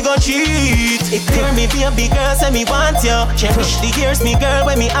why make me go cheat. It clear me be a big girl, say me want you. Cherish the years me girl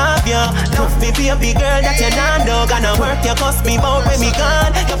when me have you. Love me be a big girl that you not know. Gonna work you cost me bout when me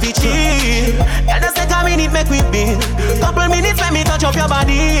gone. You fi chill. Girl, just take a minute make we build. Couple minutes let me touch up your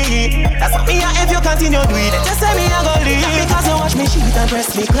body. That's what me if you continue do it. Just say me I go leave. Because you wash me sheet and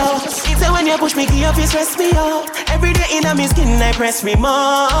press me close. Say when you push me, give your face, press me out. Every day in my skin, I press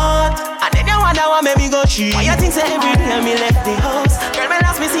remote. And then you wonder what made me go cheat. Why you think say every day me left the house? Girl, me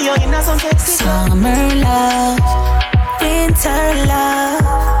last me see you in a some sexy. Summer love, winter love,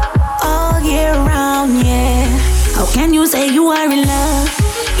 all year round, yeah. How can you say you are in love?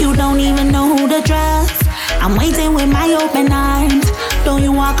 You don't even know who to trust. I'm waiting with my open arms. Don't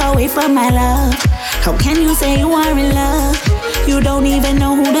you walk away from my love? How can you say you are in love? You don't even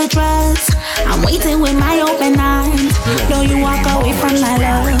know who to trust. I'm waiting with my open arms. Don't you walk away from my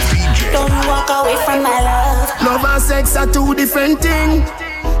love? Don't you walk away from my love? Love and sex are two different things.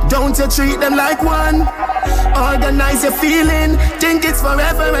 Don't you treat them like one. Organize your feeling. Think it's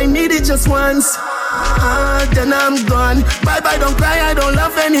forever, I need it just once. Then I'm gone. Bye-bye, don't cry, I don't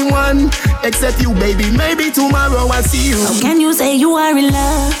love anyone except you, baby, maybe tomorrow I'll see you. How can you say you are in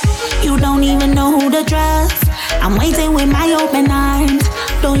love? You don't even know who to trust. I'm waiting with my open arms.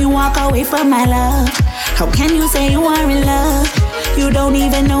 Don't you walk away from my love? How can you say you are in love? You don't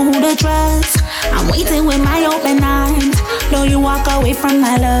even know who to trust. I'm waiting with my open arms. Don't you walk away from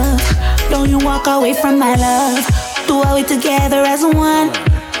my love? Don't you walk away from my love? Do all we together as one.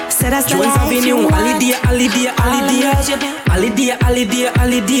 Said that's the life you want. Holiday.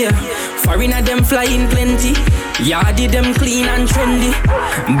 Foreigner them flying plenty. Yardy them clean and trendy.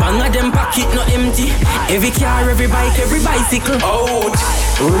 Bang of them pocket no empty. Every car, every bike, every bicycle. Out.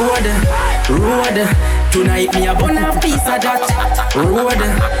 Road. Tonight me a bun a piece of that. Road.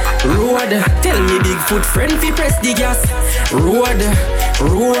 Tell me Bigfoot friend fi press the gas. Road.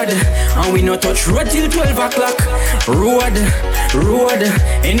 And we no touch road till 12 o'clock. Road.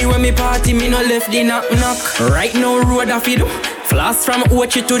 Anyway me party, me no left the knock. Right now road a fi do. Flash from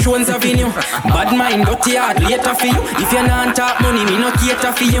Ochi to Jones Avenue. Bad mind, dirty heart, later for you. If you not talk money, me no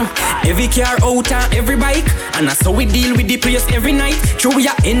cater for you. Every car out and every bike. And that's how we deal with the place every night. True, we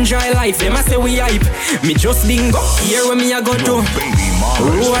enjoy life, them I say we hype. Me just dingo, here when me a go to.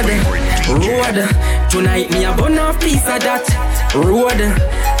 Road. Tonight me a bun off piece of that. Road.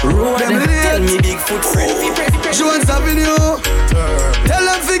 Tell me Bigfoot friend. Jones Avenue. Tell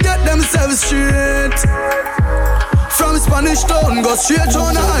them to get themselves straight. From Spanish Town, go straight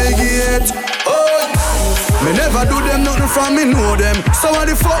on the high gate. Oh, me never do them nothing from me know them. So what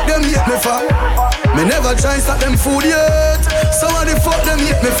the fuck them hate me for? Me never try start them food yet. So what the fuck them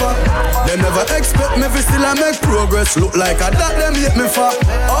hate me for? They never expect me to still I make progress. Look like I that them hate me for.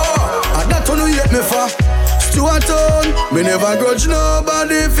 Oh, I that one who hate me for. Stuart Town, me never grudge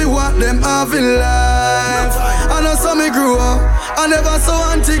nobody if you want them having life. I know some me grew up. I never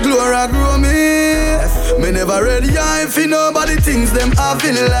saw Auntie Gloria grow me. Me never ready if nobody thinks them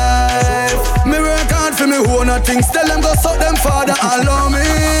having life. Me work hard for me own things. Tell them go suck them father and love me.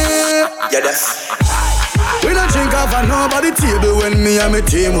 Yeah, that's. We don't drink off at nobody table when me and my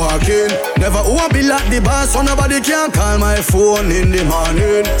team walking. Never who be like the boss, so nobody can call my phone in the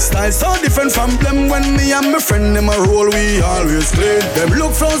morning. Style so different from them when me and my friend them a roll, we always clean. Them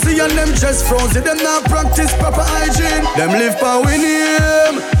look frozy and them just frozy. Them not practice proper hygiene. Them live by we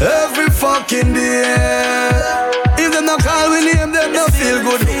name every fucking day. If them not call we name, them not feel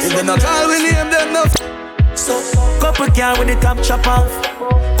good. If them not call we name, them not. So couple girl with the top chop off.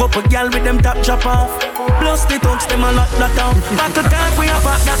 Couple girl with them top chop off. Plus the thugs them a lot down. Back to talk we a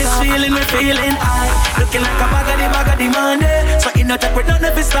back that is feeling we feeling high. Looking like a bag of the money. So in a tech we don't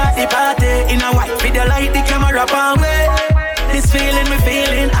ever start the party. In a white video light the camera power way. This feeling we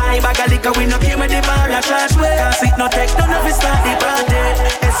feeling high. Bag of liquor we no came with the bar a charge way. Cause it no tech don't ever start the party.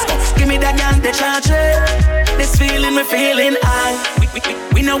 Let's go, give me that gun the charge way. This feeling we feeling high.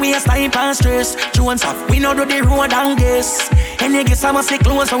 We know we a style and stress. Jones off, we know do the road and guess. And you guess I must say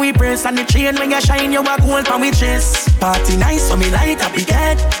close so we press. And the chain when you shine, you back gold from we chest. Party nice so me light up we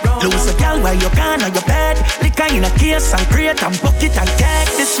get. Lose a girl while you gone on your bed. Liquor in a case and crate and bucket and keg.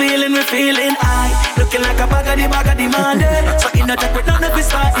 This feeling we feeling high. Looking like a bag of the money. So in a tech we don't know if we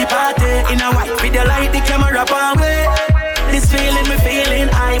start the party. In a white video light the camera power way. This feeling we feeling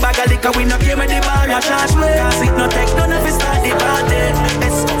high. Bag of liquor we no came with the bar a charge way. Cause it no tech don't know if we start the party.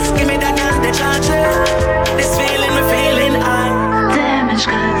 Let's go, give me that girl the charge way. This feeling we feeling high. Damage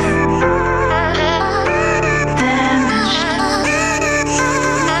goods. Damage.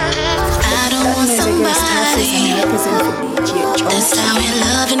 I don't want somebody that's out here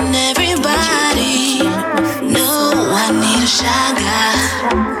loving everybody. No, I need a shy guy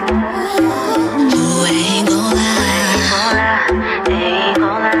who ain't gon' lie.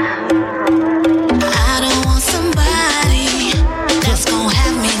 I don't want somebody that's gon'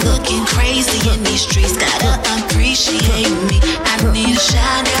 have me looking crazy in these streets. Gotta appreciate me. I need a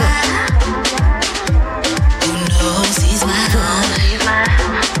shy guy who knows he's my own.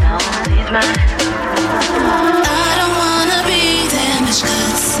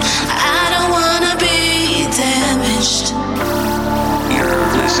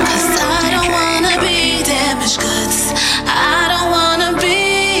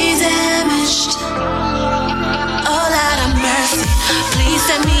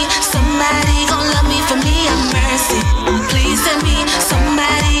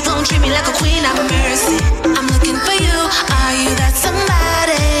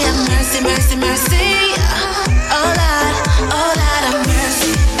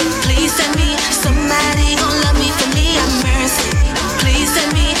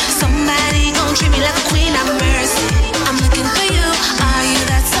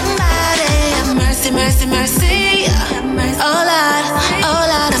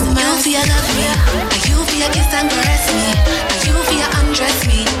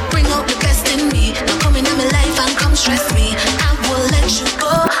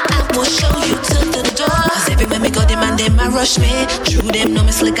 rush me. True, them know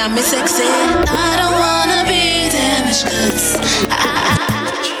me slick and me sexy. I don't wanna be damaged goods.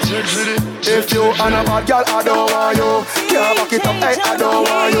 If you and a bad girl, I don't want you. Can't back it up, hey, I don't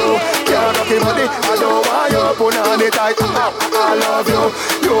want you. Can't rock it body, I don't want you. Put on it tight, I love you.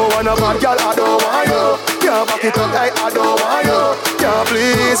 You and a bad girl, I don't want you. Can't back it up, hey, I don't want you. Can't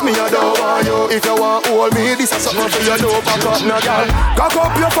please me, I don't want you. If you want hold me, this is something for you, don't back up, no girl. Cock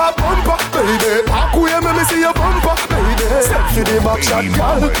up your fat bumper, baby. Back way, me see your bumper, baby. Step for the back shot,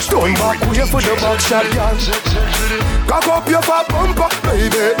 girl. Don't back way for the back shot, girl. Cock up your fat bumper,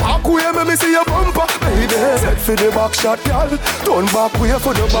 baby. Back way, me see your bumper, baby. Step for the back shot, girl. Don't back way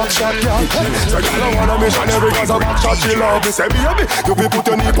for the back shot, girl. So girl, I wanna missionary cause a back shot she love me. Say baby, you be put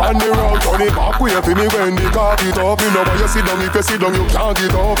your knee on the road. Turn it back way for me when the car get up. You know when you sit down, if you sit down, you can't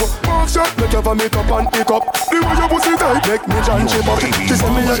get up. Back shot, make you vomit up and pick up. The way you pussy tight, make me jam chip up. She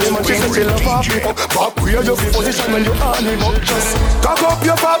send me a name and she said she love her pick up. Back way you be position when you on him up. Just cock up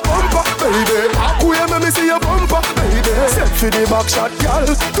your fat bumper, baby. Back way me see your bumper, baby. Step for the back shot, girl.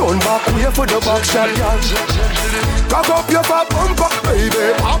 Turn back way for the back shot, girl. Cock up your fat bumper,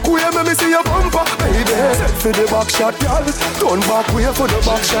 baby. Back way me see your bumper, baby. Step for the back shot, girl. Turn back way for the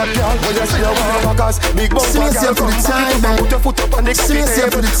back shot, girl. When you see your backers, big bumper, girl. For the time, baby. Put your foot up on the table.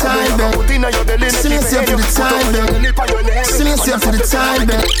 For the time, baby. Put in your belly. See me for the time, baby. See me for the time,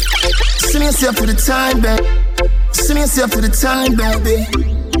 baby. See me for the time, baby. See me for the time, baby.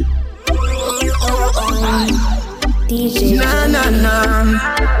 DJ nah,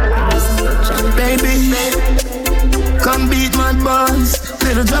 baby, come beat my boss,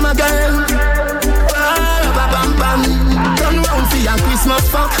 little drama girl. Bam bam, turn round for your Christmas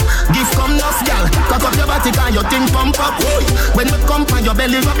fuck. Gift come nuff, gal. Cock up your body and your thing pump up. Boy, when you come and your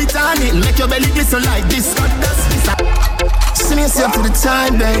belly rub it on it, make your belly glisten like this. See me for the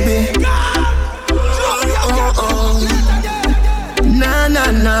time, baby. Nah.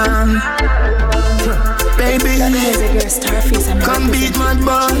 Baby, come beat my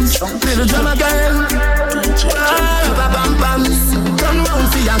boss, little drama girl. Bam bam, turn round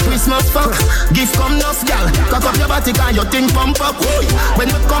for your Christmas fuck. Gift come nuff, gal. Cock up your body and your thing pump up. Boy, when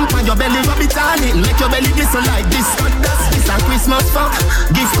you come and your belly rub it on it, make your belly glisten like this. It's a Christmas fuck.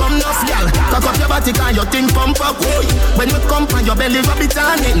 Gift come nuff, gal. Cock up your body and your thing pump up. Boy, when you come and your belly rub it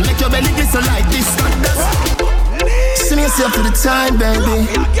on it, make your belly glisten like this. See me for the time, baby.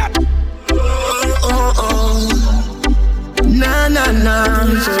 Nah.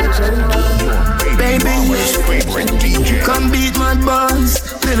 Baby, come beat my boss,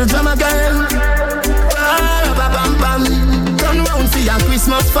 little drama girl. Bam bam, turn round for your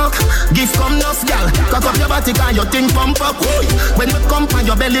Christmas fuck. Gift come nuff, gal. Cock up your body and your thing pump up. Boy, when you come and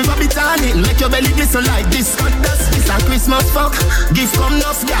your belly rub it on it, make your belly glisten like this. It's a Christmas fuck. Gift come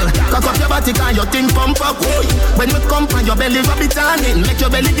nuff, gal. Cock up your body and your thing pump up. Boy, when you come and your belly rub it on it, make your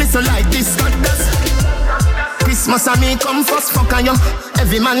belly glisten like this. Christmas and me come first, fuck on you.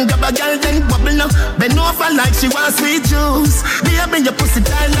 Every man grab a girl then bubble now. Bend over like she wants sweet juice. Baby, your pussy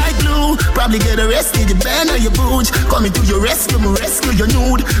tight like glue. Probably get arrested, the band or your booch. Coming to your rescue, me rescue your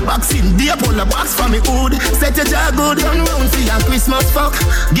nude. Box in deep, pull a box from me hood. Set your jaw good, run round for your Christmas fuck.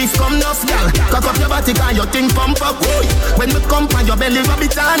 Gift come nuff, gal. Cock up your body and your thing pump up. Boy, when we come and your belly rub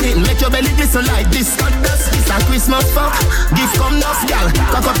it on it, make your belly glisten like this. It's a Christmas fuck. Gift come nuff, gal.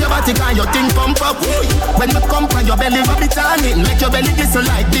 Cock up your body and your thing pump up. Boy, when we come and your belly rub it on it, make your belly glisten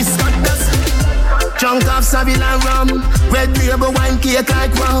like this. Drunk off Savile and rum, red label wine cake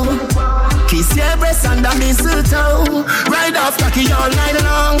like wow. Kiss your breast under mistletoe. Ride off cocky all night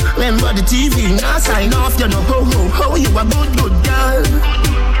long. Remember the TV, now sign off. You know ho, you a good girl.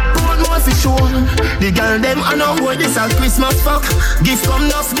 More for sure. The girl them I know what this a Christmas fuck. Gift come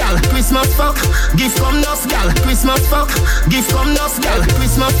nuff, gal. Christmas fuck. Gift come nuff, gal. Christmas fuck. Gift come nuff, gal.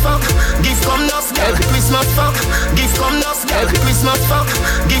 Christmas fuck. Gift come nuff, gal. Christmas fuck. Gift come nuff, gal. Christmas fuck.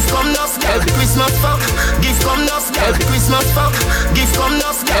 Gift come nuff, gal. Christmas fuck. Gift come nuff, gal. Christmas fuck. Gift come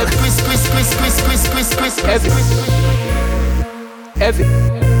nuff, gal. Chris. Heavy.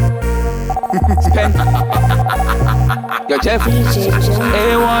 Spend. Yo, Jeff.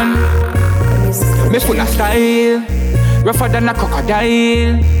 A1. Me full of style. Rougher than a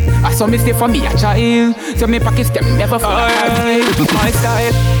crocodile. I saw me stay for me a child. So me pockets them never full of style. My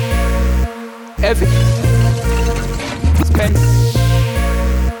style. Heavy. Spend.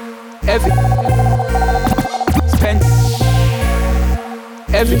 Heavy. Spend.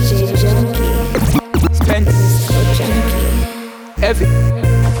 Heavy. Spend. Heavy.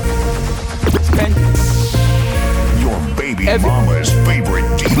 Spend. Your baby Heavy. mama's favorite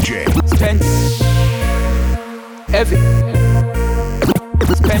DJ. Spend. Heavy.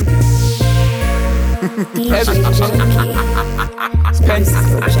 Spend. Spence.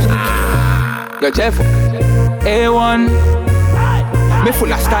 Go Jeff. A1. Me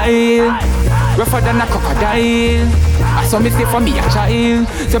full of style. Rougher than a crocodile. I saw me stay for me a child.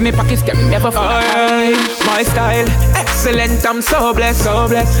 So me pockets them never full of style. My style, excellent, I'm so blessed, so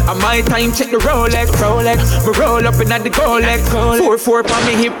blessed. And my time, check the Rolex, Rolex. Me roll up in at the Golex, 4-4 on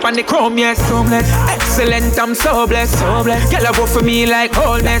me hip and the chrome, yes, chrome-less. Excellent, I'm so blessed, so blessed. Girl, I go for me like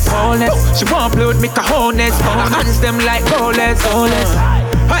wholeness, wholeness. She want blood, me cojones. I hands them like goalless, goalless.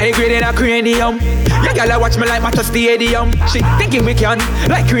 I grade in a cranium. Yeah, girl, I watch me like Matcha Stadium. She thinking we can,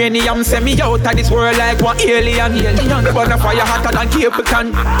 like cranium. Send me out of this world like one alien. The bonfire hotter than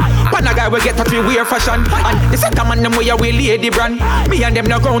Capleton. Pan a guy will get touch with weird fashion. And the second man them way away lady brand. Me and them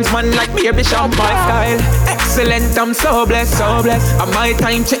no grounds man like baby shop. My style, excellent, I'm so blessed, so blessed. And my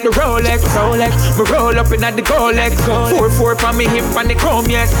time, check the Rolex, Rolex. We roll up in at the Golex, 4-4 on me hip and the chrome,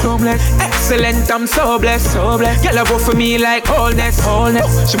 yes, chromeless. Excellent, I'm so blessed, so blessed. Girl, I go for me like wholeness,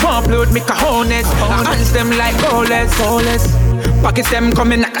 wholeness. She want blood, me cojones. I hands them like goalless, goalless. Pockets them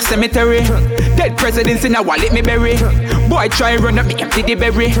coming like a cemetery. Dead presidents in a wallet me bury. Boy try run up me empty the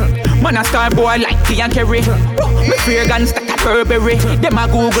berry. Man a star boy like T and Kerry. Me fear gun stack a Burberry. Them a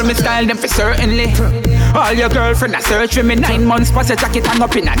Google me style them for certainly. All your girlfriend a search for me 9 months pass a jacket hang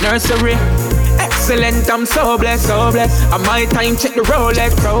up in a nursery. Excellent, I'm so blessed, so blessed. And my time, check the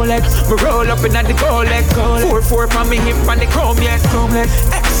Rolex, Rolex. We roll up in at the Golex, 4-4 on me hip and the chrome, yes, chromeless.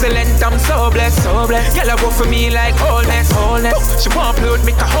 Excellent, I'm so blessed, so blessed. Girl, I go for me like wholeness, wholeness. She want blood,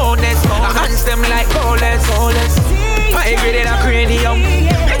 me cojones. I hands them like goalless, goalless. I agree that I cranium.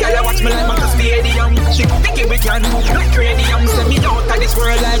 Girl, I watch me like Matcha Stadium. She thinking we can, like cranium. Send me out of this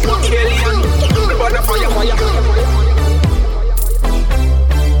world like one alien. The butterfly, fire.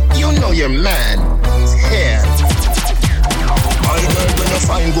 You know your man is here. My girl, when you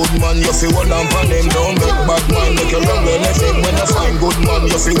find good man, you feel hold on pon him. Don't make bad mind, make you run well him. When you find good man,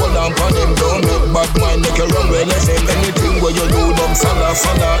 you feel hold on pon him. Don't make bad mind, make you run well him. Anything where you do, them follow,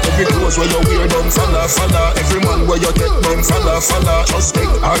 follow. Every clothes where you wear, them follow, follow. Every man where you take, them follow, follow. Just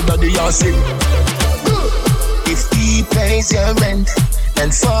take harder the acid. If he pays your rent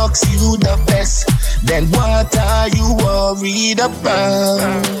and fucks you the best, then what are you worried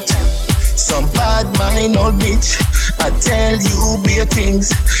about? Some bad mind old bitch, I tell you bare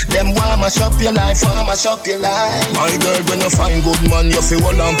things. Them want mash up your life, want mash up your life. My girl, when you find good man, you feel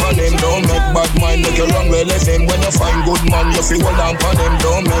hold on pon him. Don't make bad mind, make you run well him. When you find good man, you feel hold on pon him.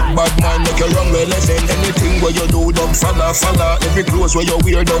 Don't make bad mind, make you run well him. Anything where you do, them follow, follow. Every clothes where you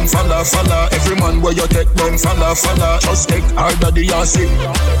wear, them follow, follow. Every man where you take, them follow, follow. Just take harder the acid.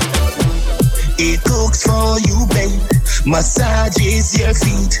 He cooks for you, babe, massages your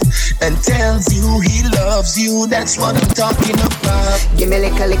feet, and tells you he loves you. That's what I'm talking about. Give me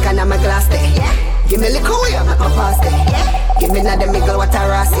lick and I'm a glass there. Yeah. Give me lick away, I'm a pass there. Yeah. Give me another middle what I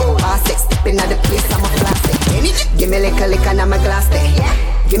ras it. Pass it, step in the place, I'm a plastic. Give me lick and I'm a glass there.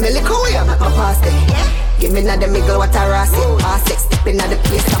 Yeah. Give me lick away, I'm a pass there. Yeah. Give me another middle what I ras it. Pass it, step in the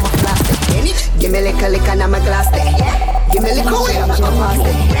place, I'm a plastic. Give me lick and I'm a glass there. Yeah. Give me lick away, I'm a pass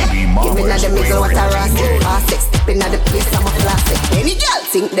there. Give me another middle what I ras it. Pass it, step in the place, I'm a plastic. Any girl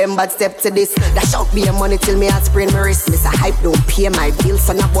think them bad step to this. Dash out me a money till me heart sprain my wrist. Miss a hype don't pay my bills,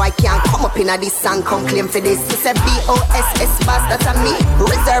 so no boy can't come up in a this song come claim for this. Miss a BOSS boss, that's a me.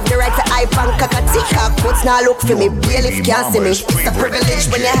 Reserve the right to hype and cockatee. Cockpoots now look for me, bailiff can't see me. It's a privilege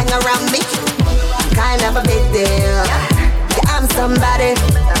when you hang around me. Kind of a big deal. Yeah, I'm somebody.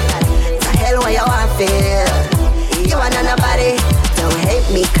 To hell where you want feel. You want nobody. Don't hate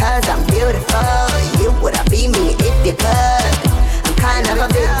me cause I'm beautiful. You woulda be me if you could. I'm kind of a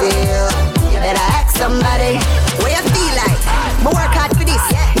big deal. You better ask somebody. What you feel like? I work hard for this.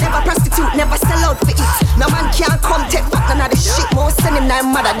 Never prostitute, never sell out for it. No man can't come take back none of the shit. More send him now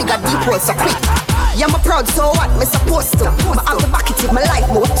mother, dig a deep hole so quick. Yeah, I'm proud, so what? Me supposed to. I have to back it with my life,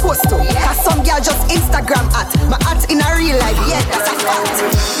 more toast to. Cause some girl just Instagram at. My at in a real life, yeah, that's a fact.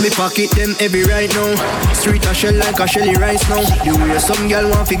 Me pocket them heavy right now. Street a shell like a shelly rice now. The way some girl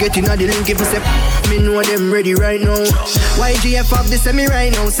want to get in a the link if I say me know them ready right now. YGF up the semi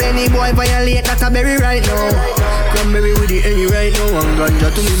right now. Say any boy violate that a berry right now. Cranberry with the any right now. And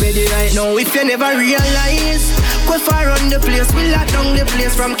ganja to me ready right now. If you never realize, go far on the place. We lock down the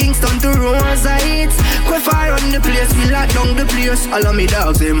place from Kingston to Rose Heights. Go far on the place. We lock down the place. All of me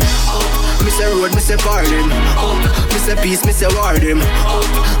dogs them. Me say road, me say pardon. Up, me say peace, me say ward him. Up,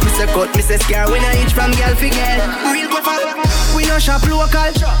 me say cut, me say scare. When I each from girl forget. Real papa, we no shop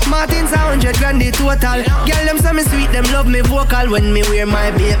local. Martin's 100 grand the total. Girl them say me sweet, them love me vocal. When me wear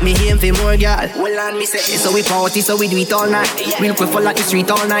my babe, me aim for more girl. Well on me say, so we party, so we do it all night. Real quick for like the street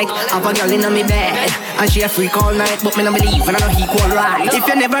all night. Have a girl in me bed, and she a freak all night. But me no believe, and I know equal right. If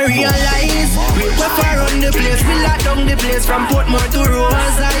you never realize, real quick for run the place. We lock down the place from Portmore to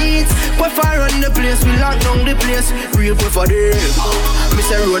Rose Heights. Quick for run the place, we lock down the place. Real quick for them. Me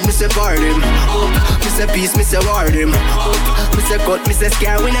say road, me say pardon. Me say peace, me say ward him. Me say cut, me say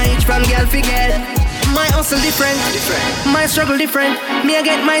scare. When I each from girl forget. My hustle different, my struggle different. Me I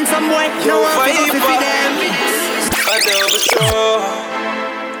get mine some boy. No one for them. I double show.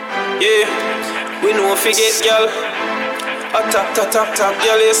 Yeah, we know forget girl. A top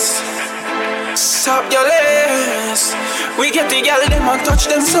girl is top girl is. We get the girl them and touch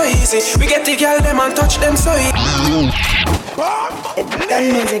them so easy. We get the girl them and touch them so easy. That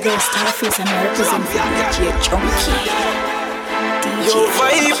means a girl Starface and I represent for DJ Chunky. Yo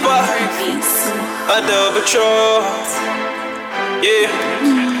Viper, a double show.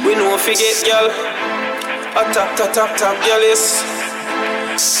 Yeah, we know forget girl. A top girl is.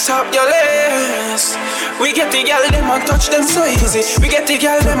 Top girl is. We get the girl them and touch them so easy. We get the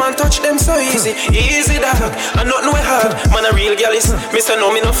girl them and touch them so easy. Easy dog, and nothing we hard. Man a real girl is, me say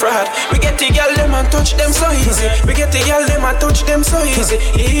no me no fraud. We get the girl them and touch them so easy. We get the girl them and touch them so easy.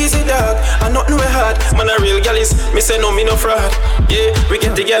 Easy dog, and nothing we hard. Man a real girl is, me say no me no fraud. Yeah, we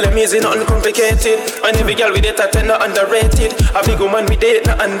get the girl them easy, nothing complicated. And every girl we date a 10 not underrated. A big woman we date,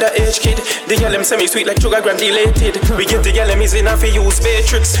 not underage kid. The girl them say me sweet like sugar grand elated. We get the girl them easy, not for use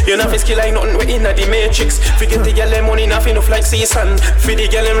matrix. You know fi skill like nothing we inna the matrix. Forget the girl them money, not enough like season. For the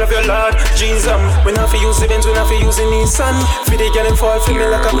girl them love your Lord Jesus. We not fi use the Benz, we not fi use the Nissan. For the girl them fall for me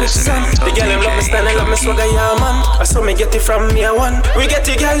like a quicksand. The girl them love me style and love me swagger, yeah man. I saw me get it from me a one. We get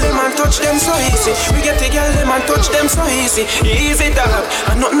the girl them and touch them so easy. We get the girl them and touch them so easy. Easy dog,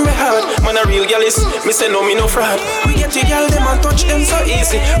 and nothing we hard. Man a real girl is, me say no me no fraud. We get the girl them and touch them so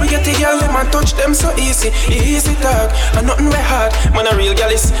easy. We get the girl them and touch them so easy. Easy dog, and nothing we hard. Man a real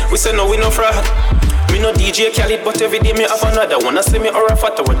girl is, we say no we no fraud. Me no DJ Khaled, but every day me have another one. I say me or a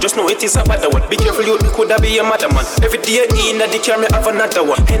fatter one, just know it is a better one. Be careful you, me coulda be a mother man. Every day in the car me have another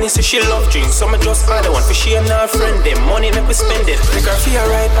one. Hennessy she love drinks, so me just order one. For she and her friend them, money make we spend it. Make her feel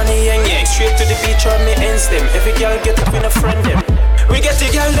right on the yang yang, straight to the beach or me ends them. Every girl get up in a friend them. We get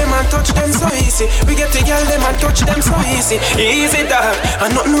the girl them and touch them so easy. We get the girl them and touch them so easy. Easy dog,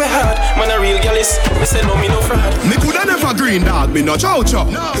 and nothing we hard. Man a real girl is, me say no me no fraud. Me coulda never green dog, me no chow chow.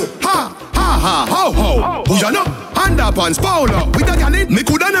 Ha ha ho ho. Who ya know? Underpants polo. With a gal in. Me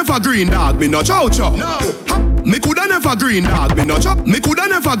coulda never green dog, me no chow chow. Me coulda never green dog, me no chop. Me coulda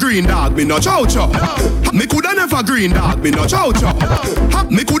never green dog, me no chow chow. Me coulda never green dog, me no chow chow.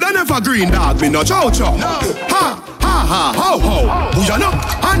 Me coulda never green dog, me no chow chow. Ha ho ho. Who ya know?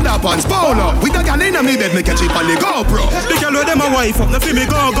 Underpants polo. With a gal in me bed, me catch it on the GoPro. The gal with them a wife up, no fi me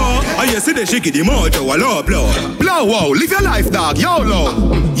go go. I you see the shaky the mojo a low blow. Blow wow, live your life dog,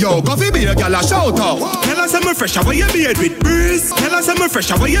 YOLO. Yo, go fi be a gal a shout out. Tell us I'm fresh, how you beard with breeze. Tell us I'm fresh,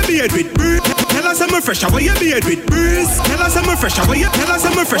 how you beard with breeze. Tell us I'm fresh, how you beard with breeze. Tell us I'm fresh, how you. Tell us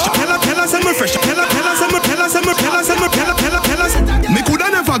I'm fresh, tell us I'm fresh. Tell us. Me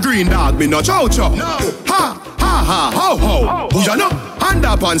coulda never green dog, me no chow chow. Ha ho ho. Who ya know?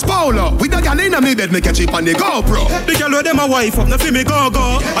 Underpants polo. With a gal in me bed, me catch it on the GoPro. The gal with them a wife up, no fi me go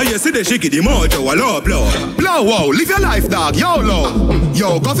go. I you see the shaky the mojo a low blow. Blow wow, live your life dog, YOLO.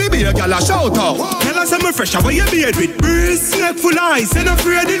 Yo, go fi be a gal a shout out. Tell us I'm fresh, how you beard with breeze. Neck full ice, and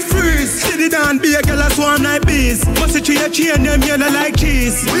afraid it freeze. Steady down, be a gal a swarm like bees. Must it tree a chain, them yellow like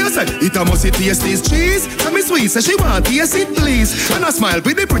cheese. What you say? It a must it taste this cheese. Tell me sweet, say she want taste it please. And I smile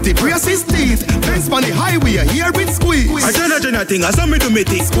with the pretty braces teeth. Benz on the highway, here with squeeze. I turn a thing, I saw me do me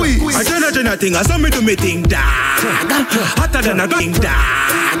thing. Squeeze. I turn a thing, I saw me do me thing. Da. Hotter than a ding da.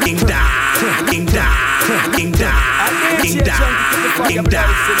 Ding da. Ding da. Ding da. Ding da. Ding da.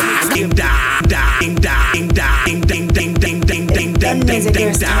 Ding da. Ding da. Ding da. Ding ding ding ding ding ding ding ding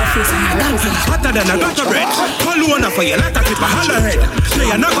ding da. Hotter than a gutter bread. Call one for you like a clip a holler head.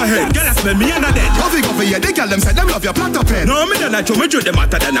 Play a knock head. Girl, I smell me and a dead. Coffee for you, they tell them say them love your platter pen. No, me don't show me do them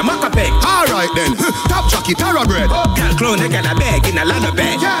hotter than a maca peg. Alright then, top jockey Tara bread. Girl, clone they got a bag in a lot of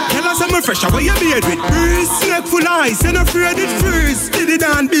bag. Tell us I'm fresh, how you beard with breeze. Neck full ice, and afraid it freeze. Did it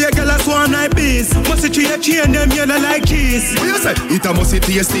down, be a girl a swarm like bees. Must it tree a chain, them yellow like cheese. What you say? It a must it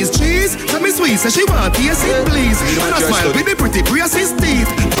taste this cheese. Tell me sweet, say she want taste it please. And I smile with the pretty braces teeth.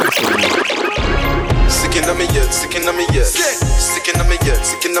 Sicking on me yet, sicking on me yet. Sicking on me yet,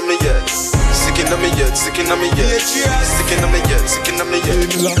 sicking on me yet. Sicking on me yet, sicking on me yet. Sicking on me yet, sicking on me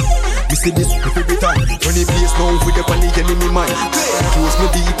yet. You see this every time when it plays now with the panic enemy mind. Close me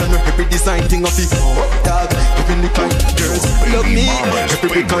beat and every design thing of it. Dog, even the kind girls love me.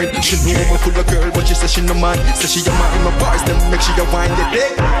 Every kind she know I'm full of girl, but she says she no mind. Says she a man. My bars them make she a wine.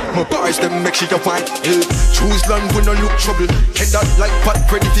 My bars them make she a wine. Choose land when no look trouble. Head that like pot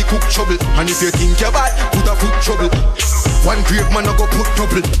ready to cook trouble. And if you think you're bad, put a foot trouble. One great man I go put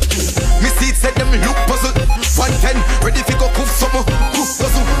trouble. Me see it said them look puzzle. 110 ready to go coof some. Coof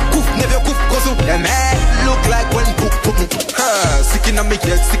puzzle, coof never coof puzzle. Them head look like when cook puzzle. Sticking on me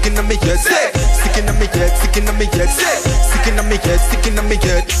head, sticking on me head. Sticking on me head, sticking on me head. Sticking on me head, sticking on me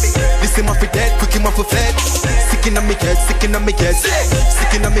head. This is my for dead, quick in my for fed. Sticking on me head, sticking on me head.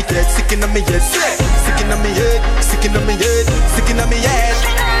 Sticking on me head, sticking on me head. Sticking on me head, sticking on me head. Sticking on me head.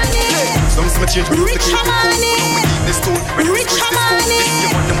 Some change me to keep it cold. This stone, rich money,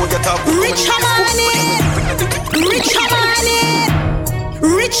 rich money, rich money, rich money,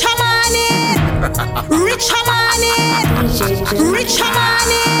 rich money, rich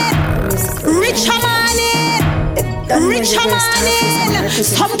money, rich money, rich money.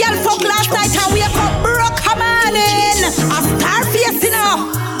 Some girl fuck last night and wake up broke morning. A star face, you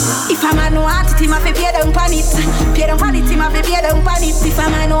know. If a man no heart, him have to pay down pan it. Pay down pan it, him have to pay down pan it. If a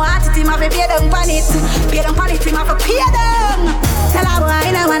man no heart, him have to pay down pan it. Pay down pan it, him have to pay down. Tell a boy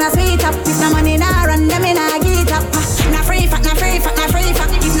I wanna sweet up. If no money nah run, them in a get up. Na free fuck, na free fuck, na free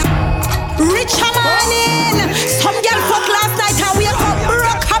fuck. If no rich morning, some girl fuck last night and wake up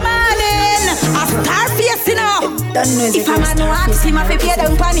broke morning. A star face, you know. If a man no heart, him have to pay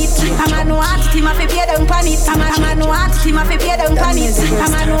down pan it. A man no heart, him have to pay down pan it. A man no heart, him have to pay down pan it. A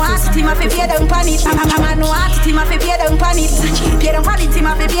man no heart, him have to pay down pan it. A man no heart, him have to pay down pan it. Pay down pan it, him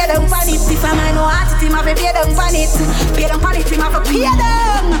have to pay down pan it. If a man no heart, him have to pay down pan it. Pay down pan it, him have to pay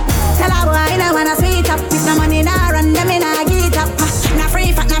down. Tell a boy I wanna sweet up. If no money nah run, them in a get up. Na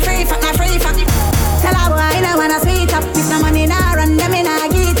free fuck, na free fuck, na free fuck. Tell a boy I wanna sweet up. If no money nah run, them in a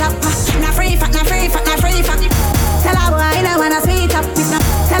get up. Na free fuck, na free fuck, na free fuck. Tell a boy I wanna sweet up.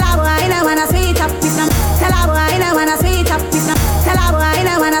 Tell a boy I wanna sweet up. Tell a boy I wanna sweet up. Tell a boy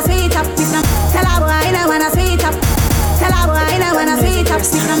I wanna sweet up. Tell a boy I wanna sweet up. Tell a boy I wanna sweet up.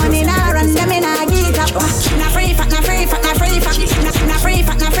 If no money nah run, them in a get up. Na free fuck, na free fuck, na free fuck. Na free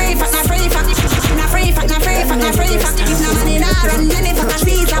fuck, na free fuck, na free fuck. Na free fuck, na free fuck, na free fuck. If no money nah run, then it fuck a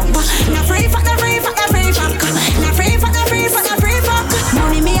sweet up. Na free fuck, na free fuck, na free fuck. Na free fuck, na free fuck, na free fuck.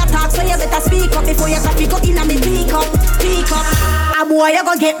 Money me a talk, so you better speak up before your coffee go in a me teak up. A boy you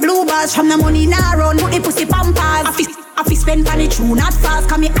go get blue bars from the money nah run. Put the pussy pampers. I fi spend on it true, not fast.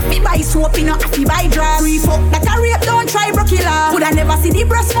 Cause me happy buy soap, you know happy buy drugs. Free fuck that a rape, don't try broke killer. Coulda never see the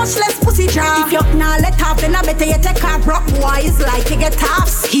breast, much less pussy jar. If you nah let off, then I better you take off. Rock boy is like you get off.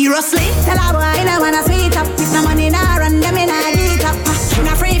 Seriously? Tell a boy I wanna sweet up. If no money nah run, them in a get up.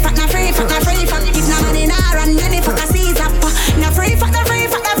 Na free fuck, na free fuck, na free fuck. If no money nah run, then it fuck a seize up. Na free fuck, na free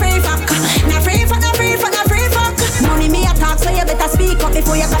fuck, na free fuck. Na free fuck, na free fuck, na free fuck. Money me a talk, so you better speak up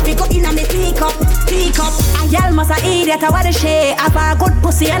before you coffee go in a me teak up. A girl must a idiot, I wanna share. Have a good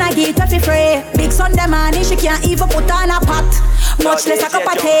pussy and I get her for free. Big Sunday money, she can't even put on a pot. Much less a cup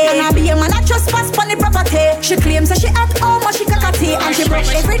of tea. And I be a man, I just pass on the property. She claims that she at home, but she cock a tea. And she broke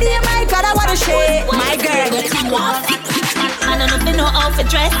every day, my God, I wanna share. My girl, I don't know how to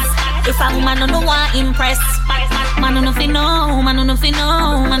dress. If a woman don't know what impress. Man don't know fi know, man don't know fi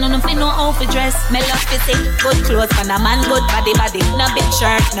know, man don't know fi know how to dress. Me love to see good clothes for a man, good body. No big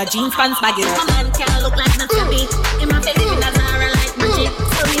shirt, no jeans pants baggy. A man can't look like no chubby. Him a face in a Zara like magic.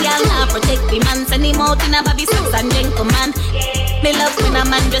 So me a law protect the man, send him out in a baby suits and gentleman. Me love when a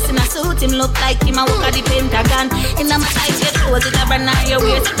man dress in a suit, him look like him a walk at the Pentagon. In a my tight your clothes, it a brand new your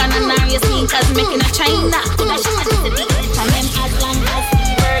wear, second and now your sneakers making a China. Coulda shot it to the east and them as long as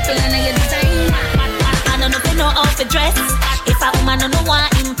purple and your design. I don't know if you know how to dress. If a woman don't know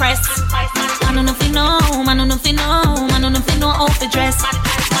what impress. I don't know if you know, man don't know if you know, man don't know if you know how to dress.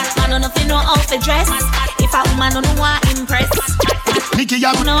 I don't know if you know how to dress. If a woman don't know what impress. Nicky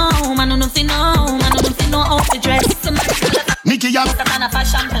Yab. No, man don't know if you know, man don't know if you know how to dress. Nicky Yab.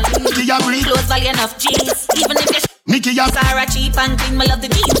 Nicky Yab. Clothes value enough jeans. Even if you Nicky Yab. Zara cheap and clean, me love the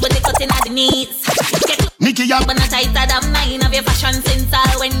jeans with the cutting at the knees. Nicky Yab. But not tighter than mine. Have your fashion sense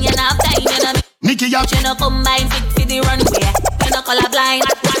all when you're not time, you know. Nicky Yab. You know combine fit for the runway. You know colorblind.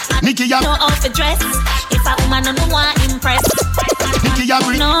 Nicky Yab. Know how to dress. If a woman don't know what impress. Nicky Yab.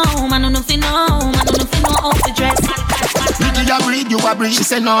 No, man don't know if you know, man don't know if you know how to dress. Nicky Nikki a breed, you a breed. She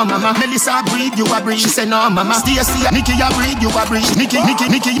say no mama. Melissa breed, you a breed. She say no mama. Stacy, Nikki a breed, you a breed. Nikki a breed,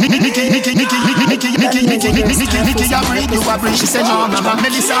 you a breed. She say no mama.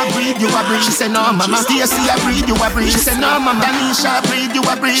 Melissa breed, you a breed. She say no mama. Stacy a breed, you a breed. She say no mama. Danisha breed, you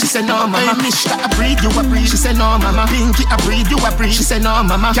a breed. She say no mama. Mishka a breed, you a breed. She say no mama. Pinky a breed, you a breed. She say no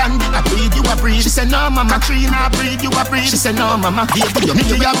mama. Candy a breed, you a breed. She say no mama. Katrina a breed, you a breed. She say no mama. Baby,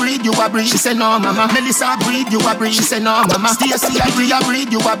 Nikki a breed, you a breed. She say no mama. Melissa breed, you a breed. She say no mama. Stacy a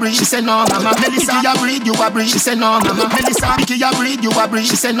breed, you a breed. She say no mama. Melissa a breed, you a breed. She say no mama. Melissa Nikki a breed, you a breed.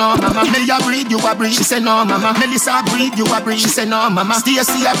 She say no mama. Melissa breed, you a breed. She say no mama. Melissa breed, you a breed. She say no mama.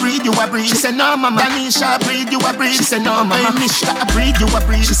 Stacy a breed, you a breed. She say no mama. Danisha breed, you a breed. She say no mama. Mishka a breed, you a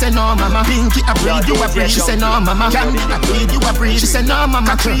breed. She say no mama. Pinky a breed, you a breed. She say no mama. Candy a breed, you a breed. She say no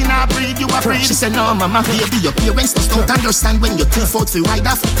mama. Katrina a breed, you a breed. She say no mama. Baby, your parents just don't understand when you teeth out fi ride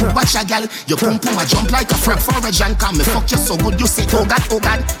off. Watch a gal, your pum pum a jump like a frog for a jan. Come me fuck you so good, you say oh God, oh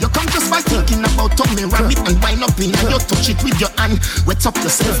God. You come just by thinking about tummy rabbit and wind up in and you touch it with your hand. Wet up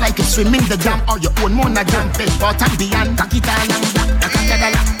yourself like you swimming the dam or your own monogam. Bed bought and beyond. Cock it all and black,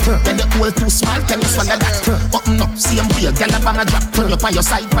 then the hole too small, can you swallow that? Open up, see him be a gal a bang a drop. Turn up on your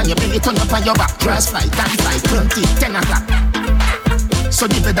side, on your belly, turn up on your back. Cross fly, time fly, 20, 10 o'clock. So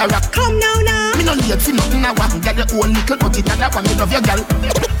give it a rock. Come now. Me no late for nothing I want. Get the old little but it and I want me love your gal.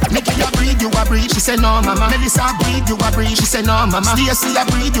 Nikki a breed, you a breed. She say no mama. Melissa breed, you a breed. She say no mama. Stacy a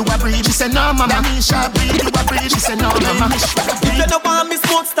breed, you a breed. She say no mama. Danisha breed, you a breed. She say no mama. If you don't want me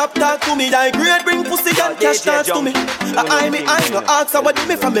smoke, stop talk to me. Die great, bring pussy and cash dance to me. I no ask what do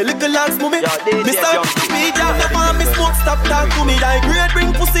me from a little ass mommy. Mr. Speed, you don't want me smoke, stop talk to me. Die great,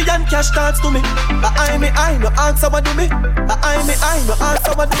 bring pussy and cash dance to me. I no ask what do me. I no ask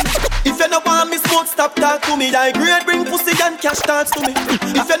what do me. If you don't want me smoke, stop talk to me. Die great, bring pussy and cash dance to me.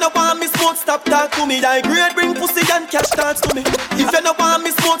 If you don't want me smoke, stop talk to me. Die great, bring pussy and cash dance to me. If you don't want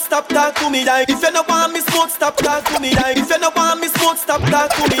me smoke, stop talk to me. Die. If you don't want me smoke, stop talk to me. Die. If you don't want me smoke, stop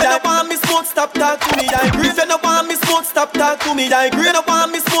talk to me. Die. Want me smoke, stop talk to me. Die. If you don't want me smoke, stop talk to me. Die. If you don't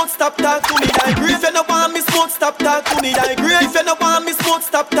want me smoke, stop talk to me. Die. If you don't want me smoke, stop talk to me. Die. If you don't want me smoke,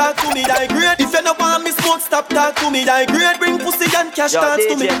 stop talk to me. Die. If you don't want me smoke, stop talk to me. Die. Great, bring pussy and cash dance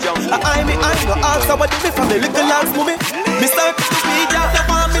to me. I no ask what do me from the little ass mommy. Mr. Speed, you don't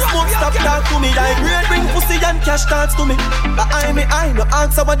want me smoke, stop talk to me. Die great, bring pussy and cash dance to me. I no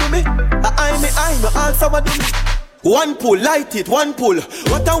answer what do me. I no answer what do me. One pull, light it, one pull.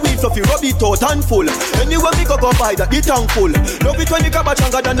 What a weed fluffy, rub it out and full. Anywhere me go buy that, the tank full. Love it when you grab a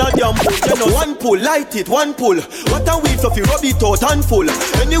changa than a damn pull. You know, one pull, light it, one pull. What a weed fluffy, rub it out and full.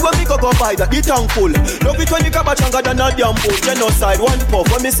 Anywhere me go buy that, the tank full. Love it when you grab a changa than a damn pull. Genocide, one puff,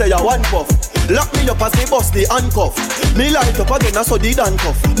 when me say a one puff. Lock me up as me bust the handcuff. Me light up again, I saw the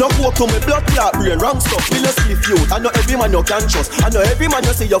handcuff. No coke to me blood clot brain, wrong stuff. Me no see you, I know every man you can trust. I know every man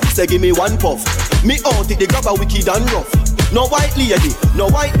you say you say give me one puff. Me out it, they grab a wicked and rough. No white lady,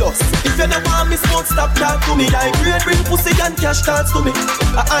 no white dust. If you don't want me smoke, stop talk to me. Like great, bring pussy and cash dance to me.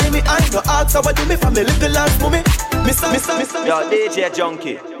 I no ask what do me from me little ass mommy. Mr. Yo, DJ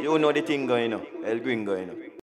Junkie, you know the thing going on. El Gringo, you know.